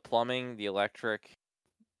up the plumbing, the electric,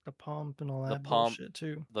 the pump and all the that pump, bullshit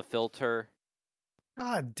too. the filter,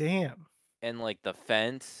 God damn. and like the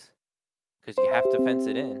fence, because you have to fence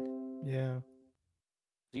it in. Yeah.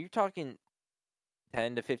 So you're talking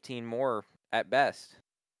 10 to 15 more at best.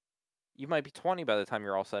 You might be 20 by the time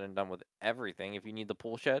you're all said and done with everything if you need the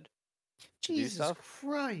pool shed to do Jesus stuff.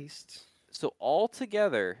 Christ. So all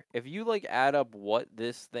together, if you like add up what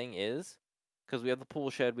this thing is, because we have the pool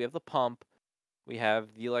shed, we have the pump, we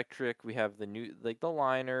have the electric, we have the new like the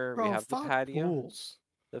liner, we Bro, have the fuck patio, pools.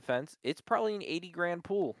 the fence. It's probably an 80 grand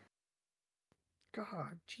pool.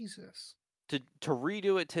 God, Jesus. To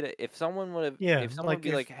redo it today. Yeah, If someone would like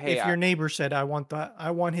be like, "Hey, if your neighbor said I want that,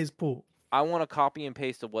 I want his pool. I want a copy and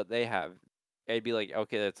paste of what they have," I'd be like,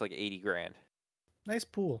 "Okay, that's like 80 grand." Nice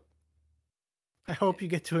pool. I hope you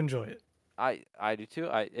get to enjoy it. I do too.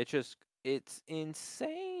 It's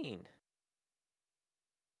insane.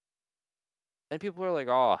 And people are like,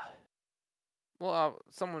 "Oh, well,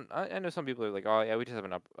 I know some people are like, oh yeah, we just have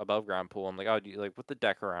an above ground pool." I'm like, "Oh, do you like with the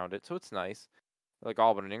deck around it, so it's nice." They're like,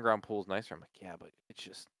 "Oh, but an in ground pool is nicer." I'm like, "Yeah, but it's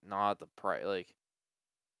just not the price. Like,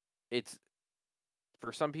 it's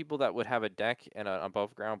for some people that would have a deck and an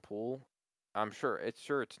above ground pool. I'm sure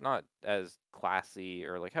it's not as classy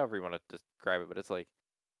or like however you want to describe it, but it's like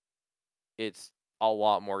it's a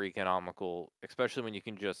lot more economical, especially when you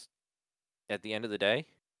can just at the end of the day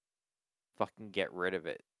fucking get rid of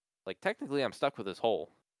it. Like technically, I'm stuck with this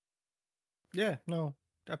hole. Yeah, no,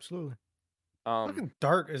 absolutely. Um, Fucking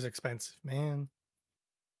dirt is expensive, man.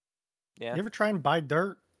 yeah, You ever try and buy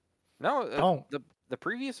dirt? no, Don't. the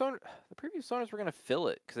previous owners were gonna fill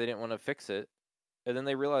it because they didn't want to fix it, and then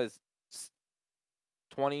they realized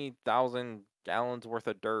 20,000 gallons worth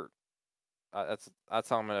of dirt. That's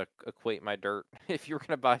how I'm gonna equate my dirt. If you're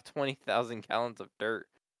gonna buy 20,000 gallons of dirt,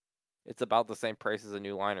 it's about the same price as a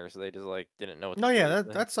new liner. So they just like didn't know what to No, do yeah, with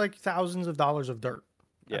it. that's like thousands of dollars of dirt.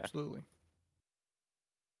 Yeah, Absolutely.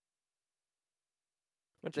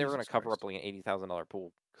 which they were gonna Jesus cover up Christ. like an $80,000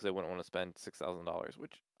 pool because they wouldn't want to spend $6,000.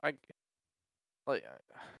 Which I like,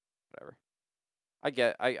 whatever.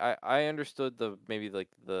 I understood the maybe like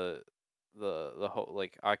the whole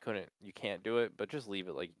like I couldn't you can't do it, but just leave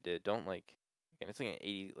it like you did. Don't like, and it's like an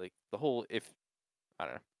 80 like the whole if I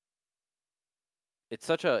don't know. It's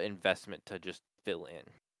such a investment to just fill in.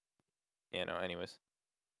 Anyways.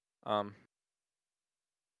 Um,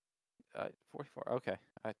 44. Okay.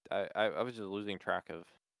 I was just losing track of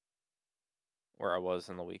where I was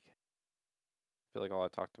in the week. I feel like all I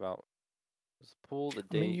talked about was the pool, the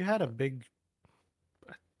I mean, date. you had a big.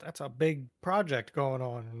 That's a big project going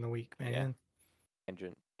on in the week, Yeah, man.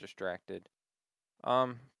 tangent, distracted.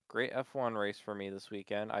 Um, Great F1 race for me this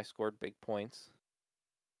weekend. I scored big points.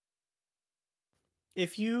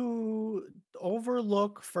 If you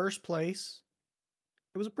overlook first place,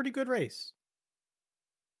 it was a pretty good race.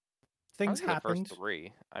 I Things think the first happened.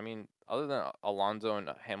 three. I mean, other than Alonso and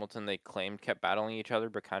Hamilton, they claimed kept battling each other,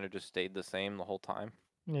 but kind of just stayed the same the whole time.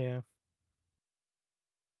 Yeah.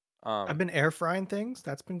 I've Um, been air frying things.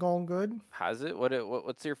 That's been going good. has it?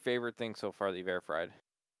 What's your favorite thing so far that you've air fried?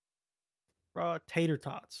 Tater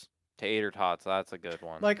tots. Tater tots. That's a good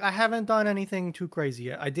one. Like I haven't done anything too crazy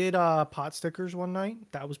yet. I did pot stickers one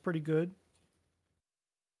night. That was pretty good.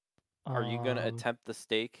 Are you gonna Um, attempt the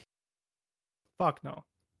steak? fuck no.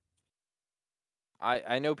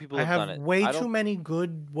 I know people I have done have it. way I too don't. many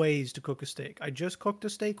good ways to cook a steak. I just cooked a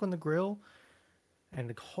steak on the grill,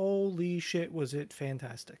 and holy shit, was it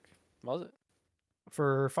fantastic! Was it?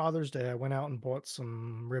 For Father's Day, I went out and bought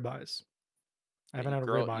some ribeyes. I Yeah, haven't had a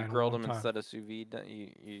ribeye you in a grilled long them time. instead of sous vide.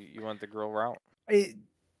 You went the grill route. It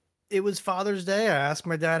it was Father's Day. I asked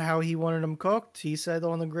my dad how he wanted them cooked. He said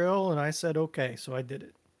on the grill, and I said okay, so I did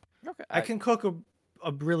it. Okay. I can cook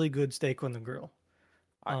a really good steak on the grill.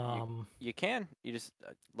 I you Um, you can. You just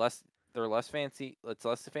less. They're less fancy. It's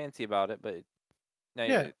less fancy about it, but now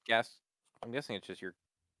yeah, gas. I'm guessing it's just your.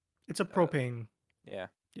 it's a Uh, propane. yeah.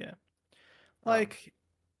 Yeah, Um. like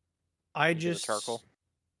I You go with charcoal. just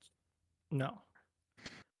no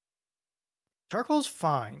charcoal's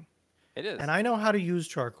fine, It and is. I know how to use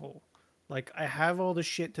charcoal. Like I have all the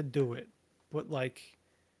shit to do it, but like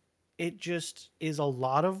it just is a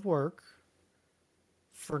lot of work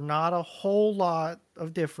for not a whole lot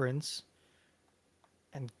of difference.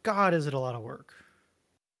 And God, is it a lot of work?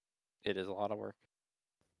 It is a lot of work.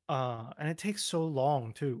 And it takes so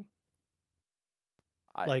long too.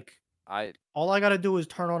 I Like I all I gotta do is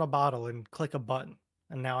turn on a bottle and click a button,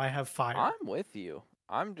 and now I have fire. I'm with you.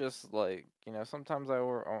 I'm just like sometimes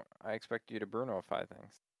I expect you to Brunoify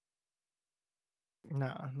things.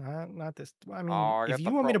 No, not this. I mean, Oh, I if got the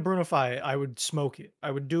you want me pro. to Brunify it, I would smoke it.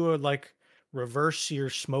 I would do a like reverse sear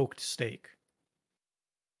smoked steak.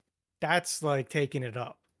 That's like taking it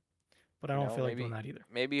up. But I don't feel like doing Maybe that either.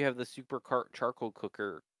 you have the charcoal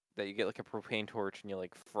cooker that you get like a propane torch and you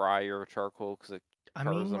like fry your charcoal because it I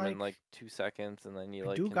covers mean, them in like like 2 seconds, and then you I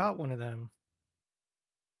like do can. got one of them.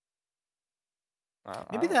 I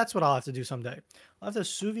Maybe don't that's what I'll have to do someday. I'll have to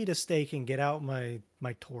sous vide a steak and get out my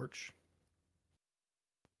torch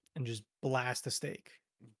and just blast a steak.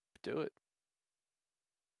 do it.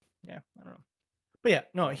 Yeah, I don't know. But yeah,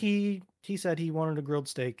 no, Um, he said he wanted a grilled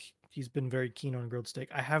steak. He's been very keen on a grilled steak.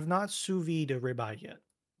 I have not sous vide a ribeye yet.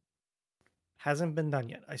 Hasn't been done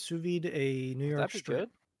yet. I sous vide a New would that York be strip. good?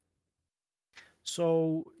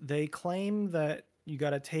 So they claim that you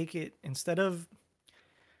got to take it instead of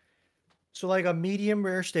so like a medium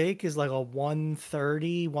rare steak is like a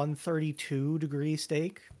 130, 132-degree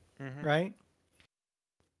steak, Mm-hmm. right?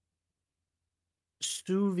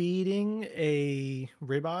 Sous videing a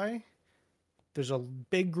ribeye, there's a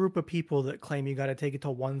big group of people that claim you got to take it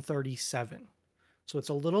to 137. So it's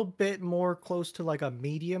a little bit more close to like a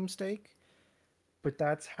medium steak, but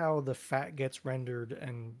that's how the fat gets rendered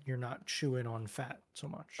and you're not chewing on fat so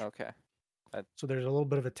much. Okay. I So there's a little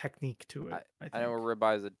bit of a technique to I, it, I I know a think.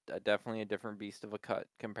 ribeye is definitely a different beast of a cut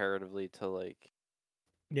comparatively to like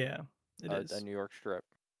Yeah, it a is. New York strip.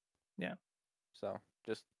 Yeah. So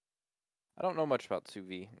just I don't know much about sous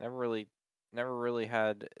vide. Never really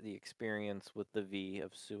had the experience with the V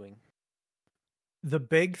of suing. The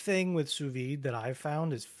big thing with sous vide that I've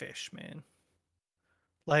found is fish, man.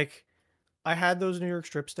 Like, I had those New York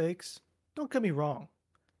strip steaks. Don't get me wrong.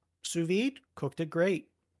 Sous vide cooked it great.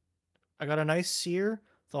 I got a nice sear.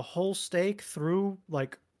 The whole steak through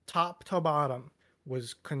like top to bottom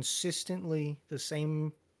was consistently the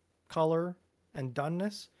same color and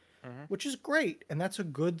doneness, Mm-hmm. which is great, and that's a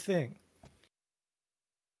good thing.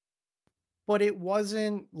 But it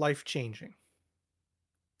wasn't life changing.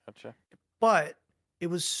 Gotcha. But it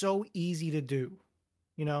was so easy to do.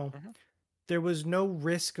 You know, Mm-hmm. there was no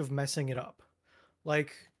risk of messing it up.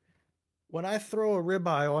 Like when I throw a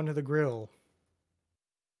ribeye onto the grill,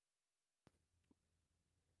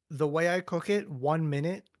 the way I cook it, 1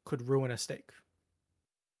 minute could ruin a steak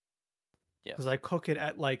because Yes. I cook it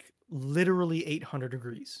at like literally 800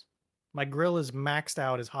 degrees. My grill is maxed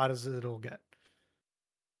out as hot as it'll get.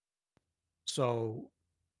 So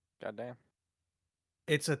Goddamn.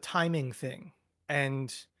 it's a timing thing.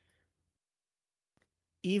 And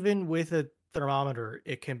even with a thermometer,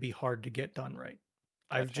 it can be hard to get done right.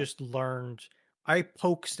 I've Gotcha. just learned I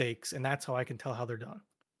poke steaks, and that's how I can tell how they're done.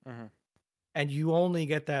 Mm-hmm. And you only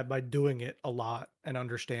get that by doing it a lot and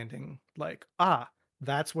understanding, like,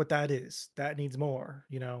 that's what that is. That needs more,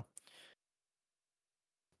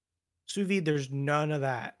 Sous vide, there's none of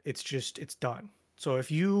that. It's just, it's done. So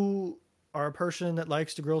if you are a person that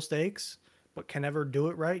likes to grill steaks, but can never do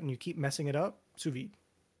it right and you keep messing it up, sous vide.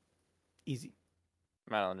 Easy.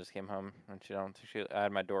 Madeline just came home and I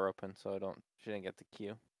had my door open, so she didn't get the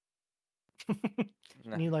cue. You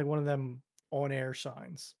No, need like one of them on air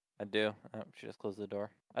signs. I do. Oh, she just closed the door.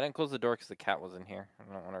 I didn't close the door because the cat was in here.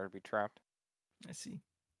 I don't want her to be trapped. I see.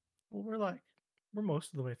 Well, we're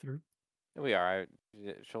most of the way through. We are.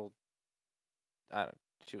 She'll. I don't.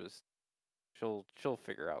 She was. She'll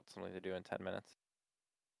figure out something to do in 10 minutes.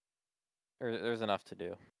 There's enough to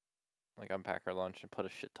do, like unpack her lunch and put a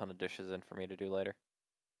shit ton of dishes in for me to do later.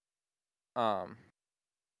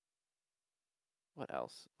 What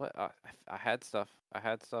else? What I had stuff. I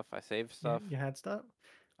saved stuff. You had stuff.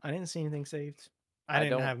 I didn't see anything saved. I I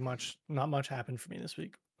didn't don't have much. Not much happened for me this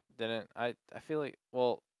week. didn't. I feel like,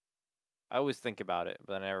 well, I always think about it,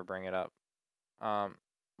 but I never bring it up. Um,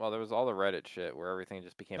 well, there was all the Reddit shit where everything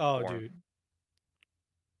just became Oh, porn. dude.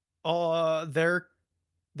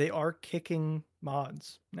 They are kicking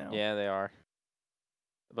mods now. Yeah, they are.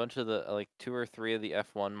 A bunch of the like 2 or 3 of the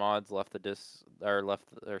F1 mods left the disc or left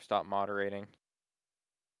or stopped moderating.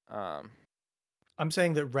 Um, I'm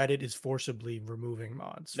saying that Reddit is forcibly removing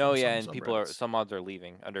mods no, from yeah, some and subreddits. some mods are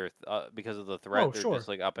leaving under because of the threat. Oh, They're just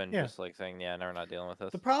sure. like up and Yeah. just like saying, yeah, no, we're not dealing with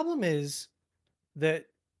this. The problem is that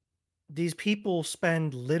these people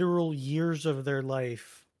spend literal years of their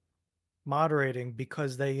life moderating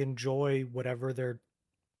because they enjoy whatever they're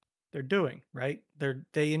doing, right?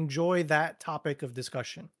 They enjoy that topic of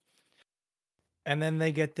discussion. And then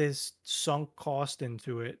they get this sunk cost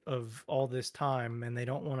into it of all this time and they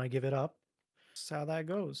don't want to give it up. That's how that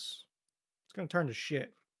goes. It's going to turn to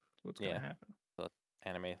shit. That's what's going Yeah, to happen. the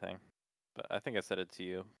anime thing. But I think I said it to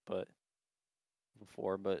you, but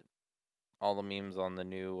before, all the memes on the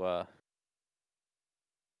new of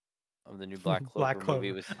the new Black Black Clover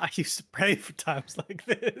movie Clover. was I used to pray for times like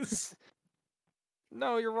this.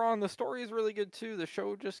 no, you're wrong. The story is really good too. The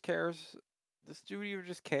show just cares. The studio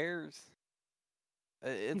just cares.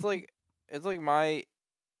 It's like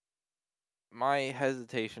my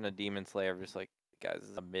hesitation of Demon Slayer. Just like, guys, this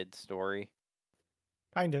is a mid story.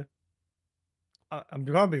 Kinda. I'm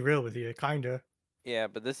gonna be real with you, kinda. Yeah,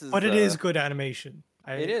 but this is But it is good animation.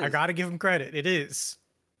 it I is. gotta give him credit. It is.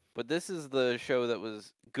 But this is the show that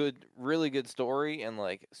was good, really good story and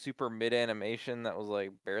like super mid animation that was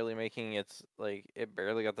like barely making its like it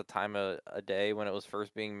barely got the time a day when it was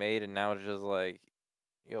first being made, and now it's just like,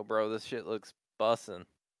 yo, bro, this shit looks bussin'.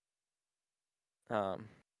 Um,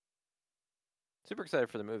 Super excited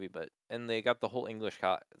for the movie, and they got the whole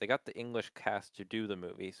they got the English cast to do the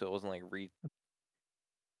movie, so it wasn't like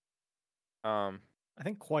um I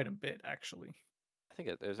think quite a bit actually. I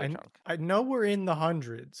think there's a chunk, I know we're in the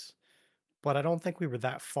hundreds, but I don't think we were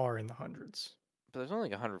that far in the hundreds. but there's only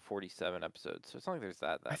like 147 episodes, so it's not like there's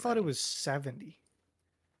I that thought it many. was 70.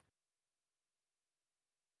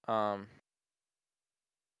 Um,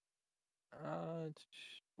 uh,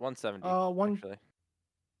 170 One actually.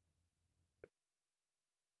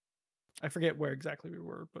 I forget where exactly we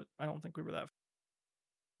were, but I don't think we were that.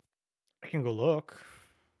 I can go look.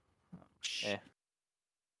 Yeah.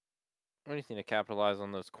 We just need to capitalize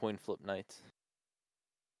on those coin flip nights.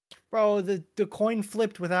 Bro, the coin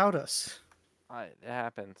flipped without us. It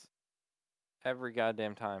happens every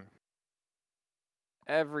goddamn time.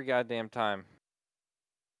 Every goddamn time.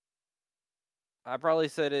 I probably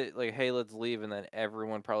said it like, "Hey, let's leave," and then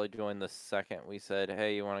everyone probably joined the second we said,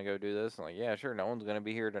 "Hey, you want to go do this?" I'm like, "Yeah, sure." No one's gonna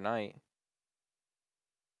be here tonight.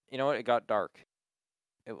 You know what? It got dark.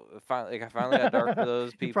 It finally, like, I finally got dark for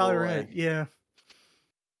those You're probably people, right. Yeah.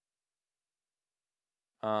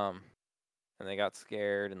 um, and they got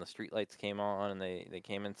scared, and the streetlights came on, and they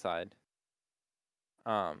came inside.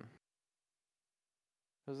 It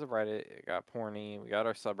was a Reddit. It got porny. We got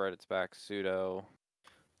our subreddits back. Pseudo.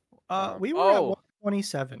 We were at Oh,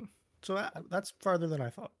 127. So that's farther than I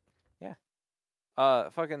thought. yeah.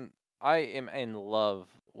 Fucking, I am in love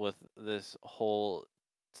with this whole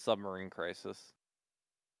submarine crisis.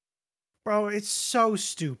 Bro, it's so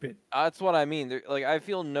stupid. That's what I mean. Like, I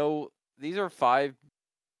feel no. These are five.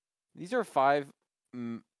 These are five,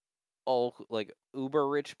 all like uber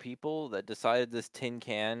rich people that decided this tin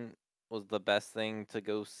can was the best thing to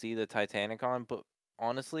go see the Titanic on. But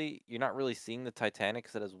honestly, you're not really seeing the Titanic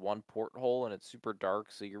because it has one porthole and it's super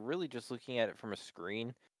dark. So you're really just looking at it from a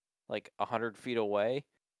screen. like 100 feet away,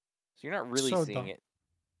 so you're not really So seeing dumb. it.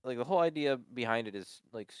 Like the whole idea behind it is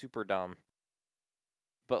like super dumb.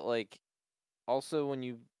 But like also when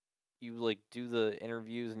you like do the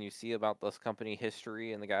interviews and you see about this company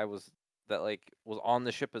history and the guy was on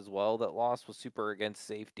the ship as well that lost was super against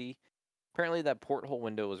safety. Apparently that porthole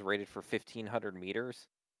window was rated for 1,500 meters,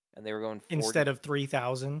 and they were going Instead of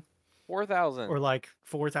 3,000 4,000 or like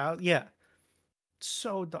 4,000. Yeah.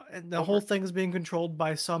 So and the whole over thing's being controlled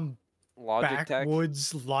by some Logitech.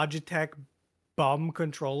 backwoods Logitech bum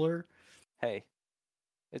controller. Hey,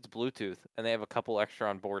 it's Bluetooth, and they have a couple extra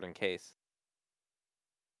on board in case.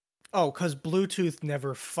 Oh, because Bluetooth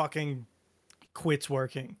never fucking quits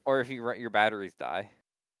working. Or if your batteries die.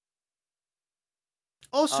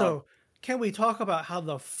 Um, Also, can we talk about how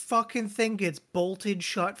the fucking thing gets bolted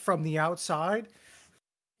shut from the outside?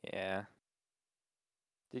 yeah.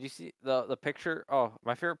 Did you see the picture? Oh,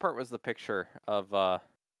 my favorite part was the picture of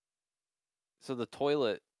so the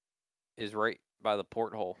toilet is right by the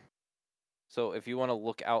porthole. So if you want to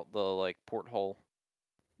look out the like porthole,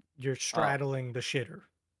 You're uh, straddling the shitter,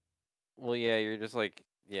 well, yeah, you're just like,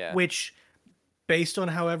 yeah, which, based on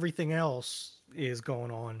how everything else is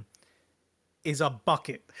going on, is a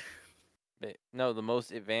bucket. no, the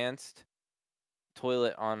most advanced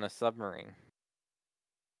toilet on a submarine.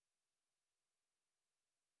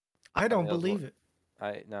 I I mean, don't that was what believe it.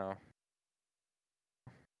 I know.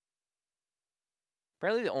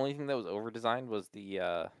 Apparently, the only thing that was over designed was the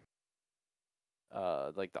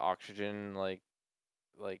like the oxygen like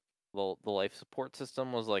the life support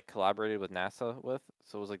system was like collaborated with NASA with,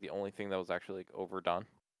 so it was like the only thing that was actually like overdone.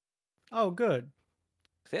 Oh, good.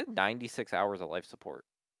 'Cause they had 96 hours of life support.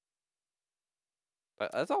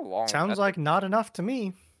 That's a long. Sounds That's a like not enough to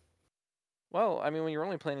me. well. I mean, when you're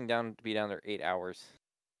only planning down to be down there 8 hours,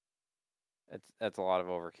 that's a lot of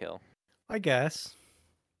overkill. I guess,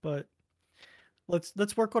 but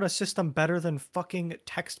let's work on a system better than fucking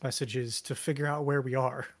text messages to figure out where we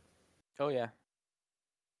are. Oh yeah,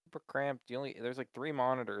 super cramped. There's like 3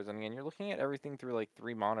 monitors, and again, you're looking at everything through like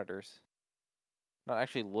 3 monitors, not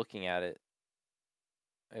actually looking at it.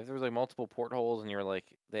 If there was like multiple portholes and you're like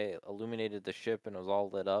they illuminated the ship and it was all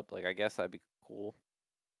lit up, like I guess that'd be cool.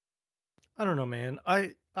 I don't know, man.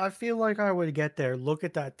 I feel like I would get there, look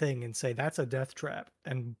at that thing, and say that's a death trap,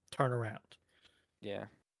 and turn around. Yeah.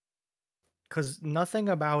 Because nothing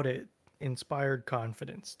about it inspired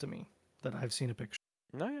confidence to me that I've seen a picture.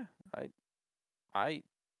 No, yeah. I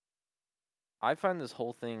I find this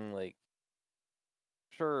whole thing like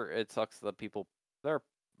sure it sucks that people they're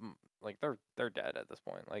like they're dead at this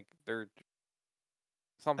point. Like they're I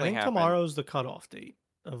something think happened. tomorrow's the cutoff date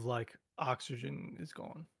of like oxygen is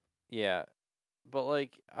gone. Yeah. But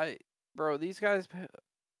like I bro, these guys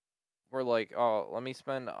were like, "Oh, let me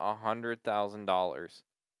spend $100,000."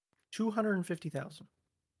 250,000.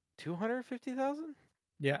 250,000?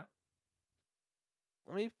 Yeah.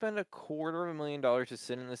 Let me spend $250,000 to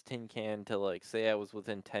sit in this tin can to like say I was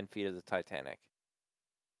within 10 feet of the Titanic.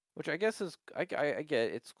 Which I guess is I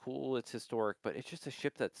get it's cool, it's historic, but it's just a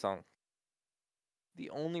ship that sunk. The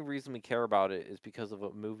only reason we care about it is because of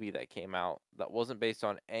a movie that came out that wasn't based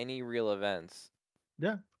on any real events.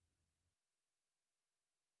 Yeah.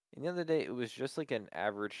 And the other day, it was just like an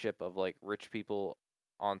average ship of like rich people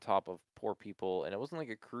on top of poor people, and it wasn't like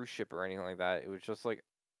a cruise ship or anything like that. It was just like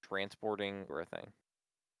transporting or a thing,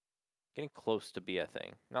 getting close to be a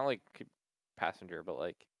thing, not like passenger, but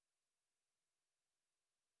like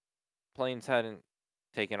planes hadn't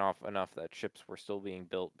taken off enough that ships were still being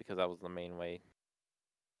built because that was the main way.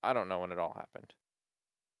 I don't know when it all happened.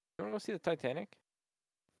 You want to go see the Titanic?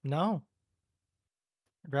 No.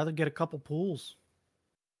 I'd rather get a couple pools.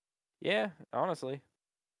 Yeah, honestly,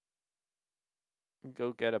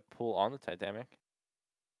 go get a pool on the Titanic.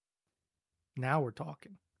 Now we're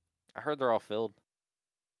talking. I heard they're all filled.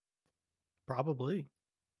 Probably.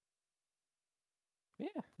 Yeah,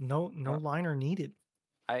 No uh, liner needed.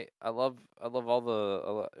 I love all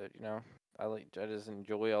the I just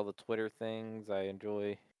enjoy all the Twitter things. I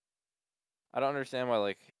don't understand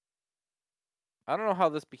why I don't know how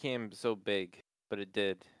this became so big, but it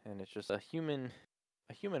did, and it's just a human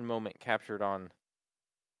moment captured on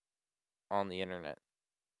the internet.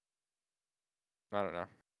 I don't know.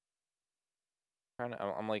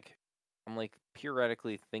 I'm like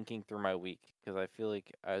periodically thinking through my week because I feel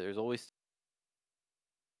like there's always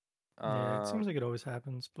Yeah, it um seems like it always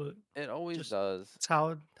happens, but it always just does. it's how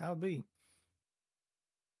it be.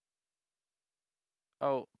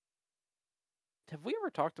 Oh, have we ever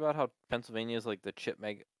talked about how Pennsylvania is like the chip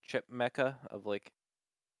mecca of like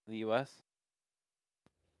the U.S.?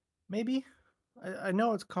 Maybe. I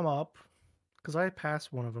know it's come up. Because I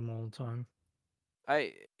pass one of them all the time.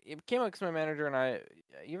 It came up because my manager and I.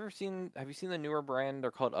 Have you seen the newer brand?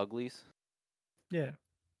 They're called Uglies. Yeah.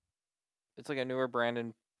 It's like a newer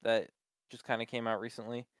brand that just kind of came out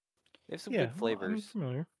recently. They have some Yeah. good Well, I'm flavors.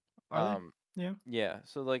 familiar. Are they? Um, Yeah. yeah.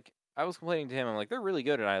 So like, I was complaining to him. I'm like, they're really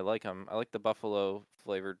good, and I like them. I like the buffalo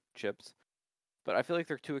flavored chips, but I feel like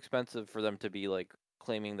they're too expensive for them to be like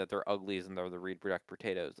claiming that they're uglies and they're the Reed Product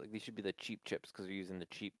potatoes. Like these should be the cheap chips because they're using the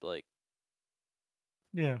cheap like.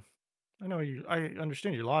 Yeah. I know you. I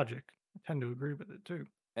understand your logic. I tend to agree with it too.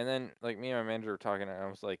 And then like me and my manager were talking, and I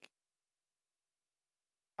was like,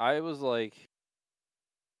 I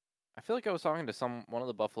feel like I was talking to one of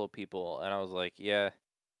the Buffalo people, and I was like, yeah,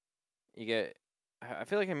 you get. I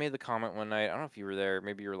feel like I made the comment one night. I don't know if you were there.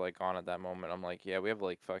 Maybe you were like on at that moment. I'm like, yeah, we have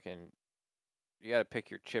like fucking. You got to pick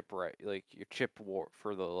your chip right, like your chip war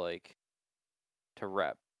for the like to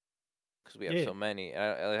rep because we have Yeah. so many. And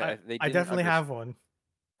I they I didn't definitely understand. have one.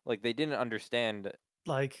 Like they didn't understand.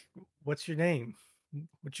 Like, what's your name?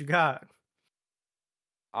 What you got?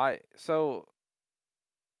 So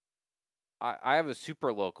I have a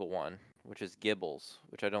super local one, which is Gibbles,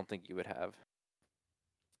 which I don't think you would have.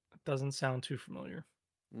 Doesn't sound too familiar.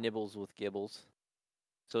 Nibbles with Gibbles.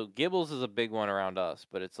 So Gibbles is a big one around us,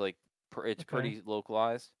 but it's like it's Okay. pretty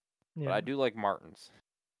localized. But Yeah. I do like Martins.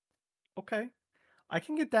 Okay. I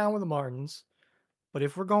can get down with the Martins, but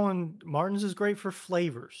if we're going, Martins is great for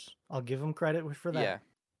flavors. I'll give them credit for Yeah. that.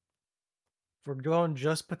 If we're going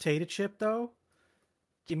just potato chip though,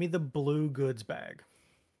 give me the blue goods bag.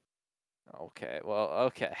 Okay. Well,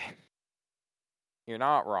 okay. You're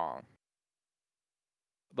not wrong.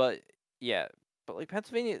 But yeah, but like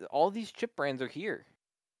Pennsylvania, all these chip brands are here.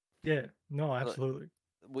 Yeah. No, Look, absolutely.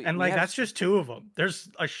 We And we like have that's just two of them. There's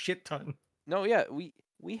a shit ton. no, yeah, we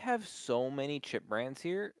have so many chip brands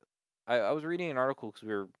here. I was reading an article because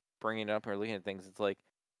we were bringing it up and we are looking at things. It's like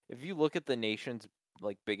if you look at the nation's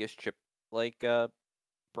like biggest chip like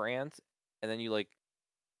brands, and then you like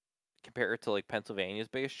compare it to like Pennsylvania's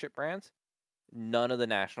biggest chip brands, none of the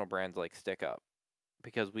national brands like stick up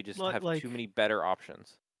because we just have too Like many better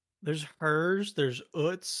options. there's hers, there's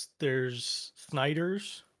Utz, there's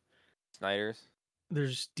Snyder's, there's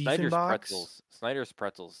Snyder's Diefenbach's. pretzels, Snyder's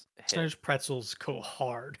pretzels hit. Snyder's pretzels go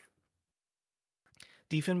hard.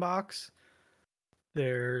 Diefenbach's.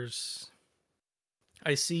 There's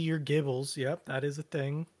I see your Gibbles. Yep, that is a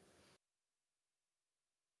thing.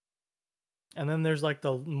 And then there's like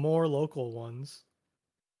the more local ones.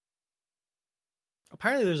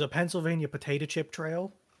 Apparently, there's a Pennsylvania potato chip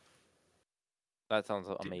trail. That sounds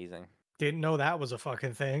D- amazing. didn't know that was a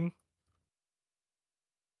fucking thing.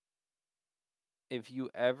 If you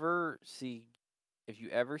ever see, if you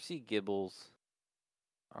ever see Gibbles,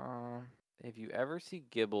 um, if you ever see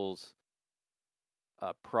Gibbles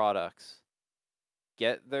products,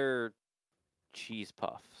 get their cheese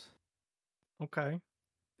puffs. Okay.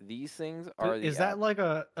 These things are the Is that like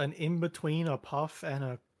an in between a puff and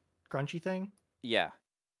a crunchy thing? yeah,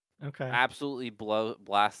 Okay. absolutely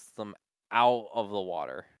blasts them out of the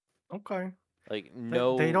water. Okay. Like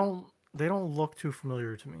They no, don't look too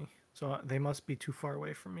familiar to me. So they must be too far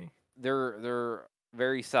away from me. they're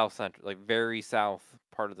very south central, like very south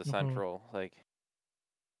part of the Hmm. central, like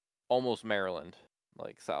almost Maryland,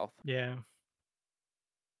 like south. Yeah.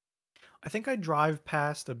 I think I drive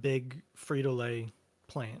past a big Frito-Lay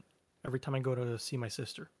plant every time I go to see my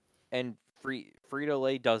sister. And Frito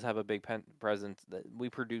Lay does have a big presence. That we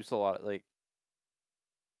produce a lot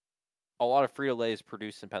of Frito Lay is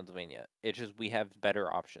produced in Pennsylvania. It's just we have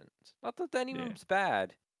better options. Not that any of Yeah. them's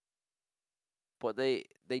bad, but they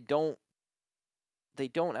don't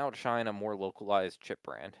outshine a more localized chip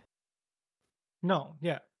brand. No,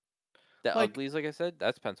 yeah. The Like Uglies, like I said,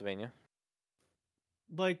 that's Pennsylvania.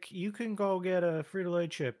 you can go get a Frito-Lay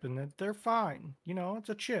chip and they're fine. You know, it's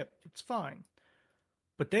a chip. It's fine.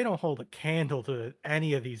 But they don't hold a candle to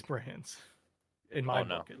any of these brands in my Oh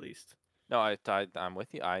no, book at least. no, I'm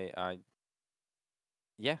with you.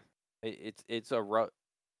 Yeah, it's a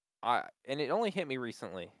I and it only hit me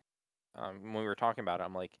recently. When we were talking about it,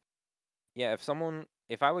 I'm like, yeah,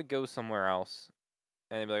 if I would go somewhere else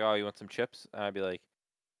and they'd be like, oh, you want some chips? And I'd be like,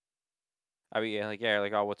 yeah,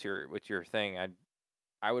 like, oh, what's your thing?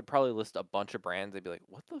 I would probably list a bunch of brands. They'd be like,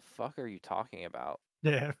 what the fuck are you talking about?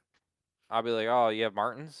 Yeah. I'll be like, oh, you have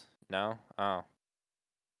Martins? No. Oh,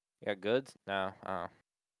 you got Goods? No. Oh,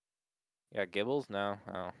 you got Gibbles? No.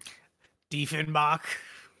 Oh, Diefenbach.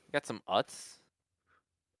 you got some Utz?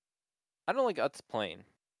 I don't like Utz plain.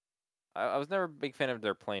 I was never a big fan of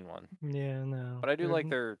their plain one, Yeah, no. but I do like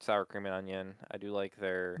their sour cream and onion. I do like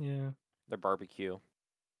their Yeah. their barbecue.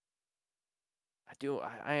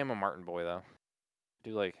 I am a Martin boy though. I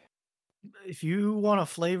do like If you want a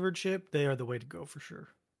flavored chip, they are the way to go for sure.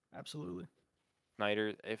 Absolutely.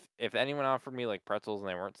 Snyder's. If anyone offered me like pretzels and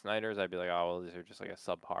they weren't Snyder's, I'd be like, oh well, these are just like a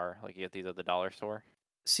subpar. Like you get these at the dollar store.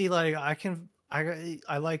 See, like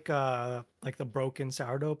I like the broken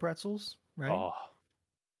sourdough pretzels, right? Oh,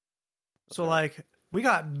 those So are like we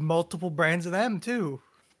got multiple brands of them too.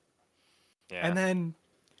 yeah. And then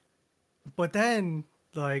but then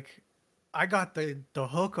like I got the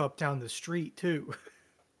hookup down the street too.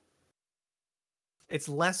 It's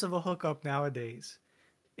less of a hookup nowadays.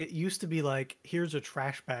 It used to be like here's a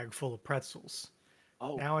trash bag full of pretzels.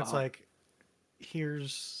 Oh, Now it's like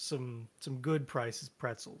here's some good prices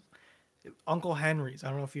pretzels. Uncle Henry's. I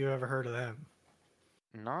don't know if you ever heard of them.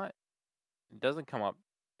 not. It doesn't come up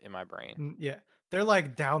in my brain. Yeah, they're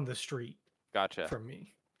like down the street Gotcha. from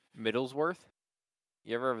me. Middlesworth.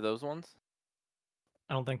 You ever have those ones?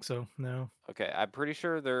 I don't think so. No. Okay, I'm pretty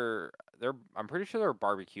sure I'm pretty sure their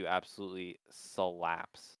barbecue absolutely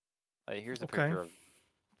slaps. Here's a Okay. picture of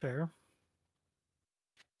Fair.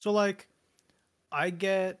 So like I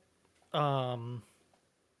get um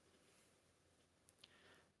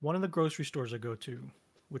one of the grocery stores I go to,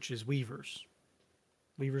 which is Weaver's.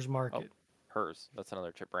 Weaver's oh, Market. hers. That's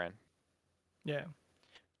another chip brand. Yeah.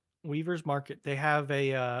 Weaver's Market. They have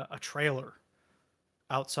a trailer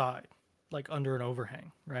outside, like under an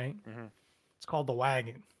overhang, right? Mm-hmm. It's called the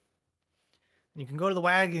Wagon. And you can go to the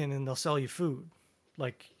Wagon and they'll sell you food.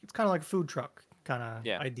 Like it's kind of like a food truck kind of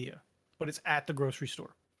Yeah. idea, but it's at the grocery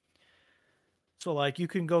store. So like you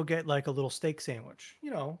can go get like a little steak sandwich,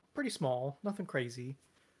 pretty small, nothing crazy,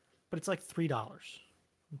 but it's like $3.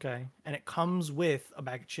 Okay? And it comes with a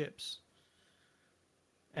bag of chips.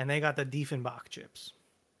 And they got the Diefenbach chips.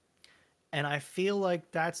 And I feel like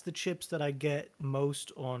that's the chips that I get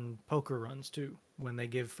most on poker runs too when they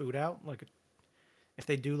give food out. Like if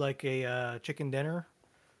they do like a chicken dinner,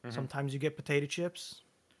 Mm-hmm. sometimes you get potato chips.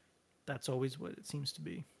 That's always what it seems to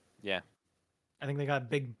be. Yeah. I think they got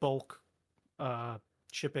big bulk uh,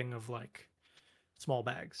 shipping of like small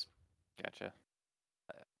bags. Gotcha.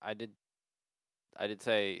 I did. I did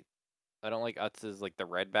say I don't like Utz's like the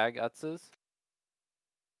red bag Utz's,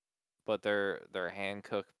 but they're hand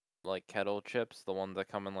cooked like kettle chips, the ones that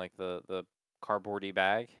come in like the cardboardy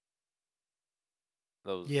bag.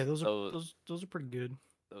 Yeah, Those those are those those are pretty good.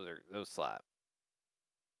 those slap.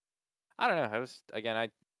 I don't know. I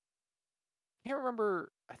can't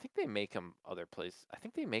remember. I think they make them other place. I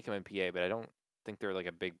think they make them in PA, but I don't think they're like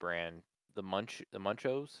a big brand. The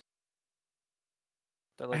Munchos.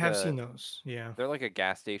 They're I like have a seen those. Yeah. they're like a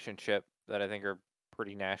gas station chip that I think are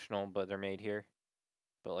pretty national, but they're made here.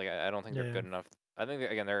 But like I don't think they're Yeah. good enough. I think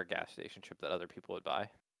again they're a gas station chip that other people would buy.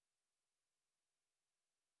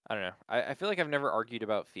 I don't know. I feel like I've never argued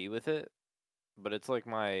about fee with it, but it's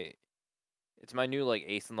my new like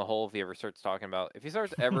ace in the hole. If he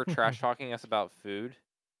starts ever trash talking us about food,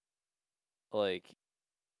 like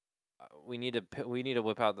we need to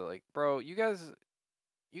whip out the like, bro, you guys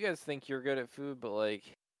think you're good at food, but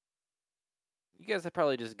like you guys would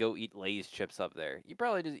probably just go eat Lay's chips up there. You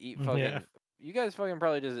probably just eat Yeah. fucking. You guys fucking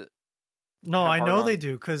probably just No, have I hard know they on.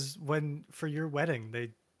 do because when for your wedding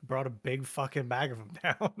they brought a big fucking bag of them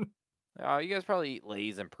down, You guys probably eat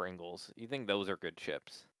Lay's and Pringles. You think those are good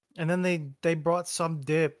chips? and then they brought some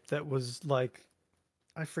dip that was like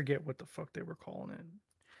I forget what the fuck they were calling it.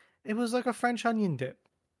 It was like a French onion dip,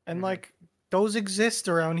 and Mm-hmm. like those exist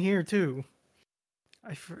around here too.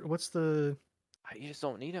 What's the You just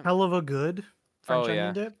don't need them. hell of a good Oh French onion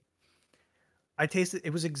yeah, dip? I tasted it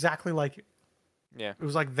was exactly like it. yeah. It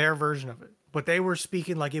was like their version of it, but they were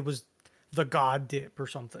speaking like it was the god dip or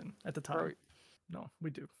something at the Bro, time. No, we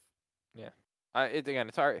do. yeah. Again,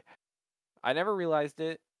 it's hard. I never realized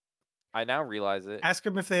it. I now realize it. Ask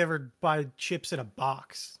them if they ever buy chips in a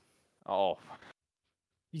box. Oh,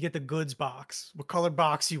 You get the goods box. What color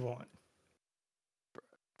box you want?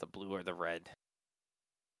 the blue or the red.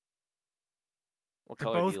 What They're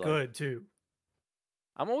color do you both like? good too.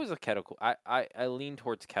 I'm always a kettle. I lean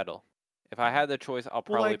towards kettle. If I had the choice, I'll Well,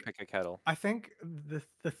 probably like pick a kettle. I think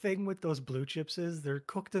the thing with those blue chips is they're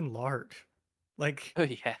cooked in lard. Like Oh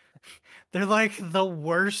yeah, they're like the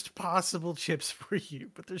worst possible chips for you,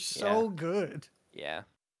 but they're yeah, so good. yeah.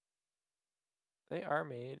 They are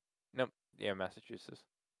made. Nope. Yeah, Massachusetts.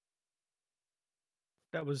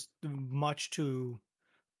 That was much too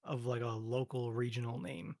of like a local regional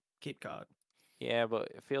name, Cape Cod. Yeah, but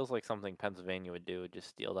it feels like something Pennsylvania would do. Would just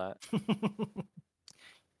steal that.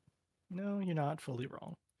 No, you're not fully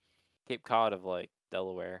wrong. Cape Cod of like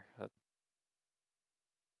Delaware.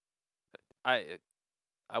 I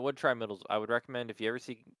I would try Middles. I would recommend if you ever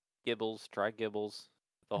see Gibbles. Try Gibbles.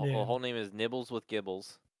 The Yeah. whole name is Nibbles with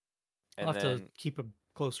Gibbles. I'll And have to then, keep a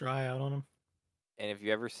closer eye out on him. and if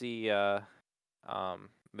you ever see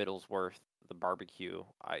Middlesworth, the barbecue,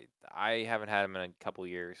 I haven't had him in a couple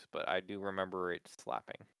years, but I do remember it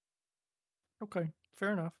slapping. Okay,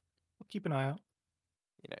 fair enough. I'll keep an eye out.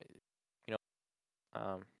 You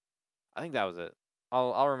know. I think that was it.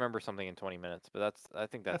 I'll remember something in 20 minutes, but I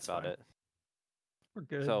think that's about fine. it. We're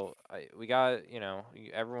good. So we got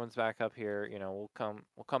everyone's back up here. We'll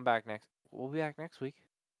come back next. We'll be back next week.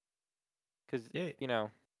 Cause yeah.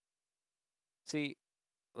 See,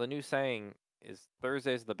 the new saying is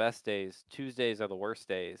Thursdays are the best days, Tuesdays are the worst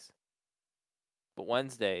days, but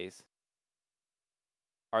Wednesdays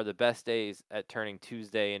are the best days at turning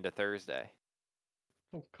Tuesday into Thursday.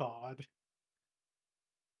 Oh God.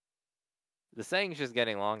 The saying's just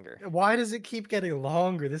getting longer. Why does it keep getting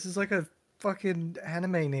longer? This is like a fucking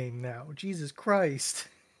anime name now. Jesus Christ.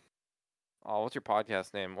 Oh, what's your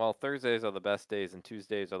podcast name? Well, Thursdays are the best days and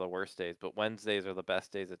Tuesdays are the worst days, but Wednesdays are the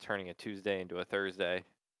best days at turning a Tuesday into a Thursday.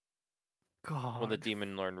 God. When the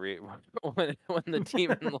demon lord when the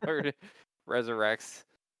demon lord resurrects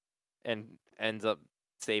and ends up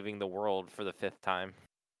saving the world for the 5th time.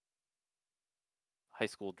 High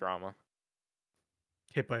school drama.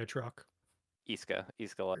 Hit by a truck. Iska.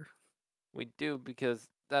 We do, because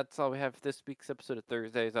that's all we have for this week's episode of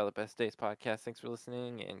Thursdays Are the Best Days podcast. Thanks for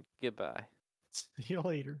listening, and goodbye. See you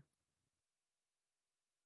later.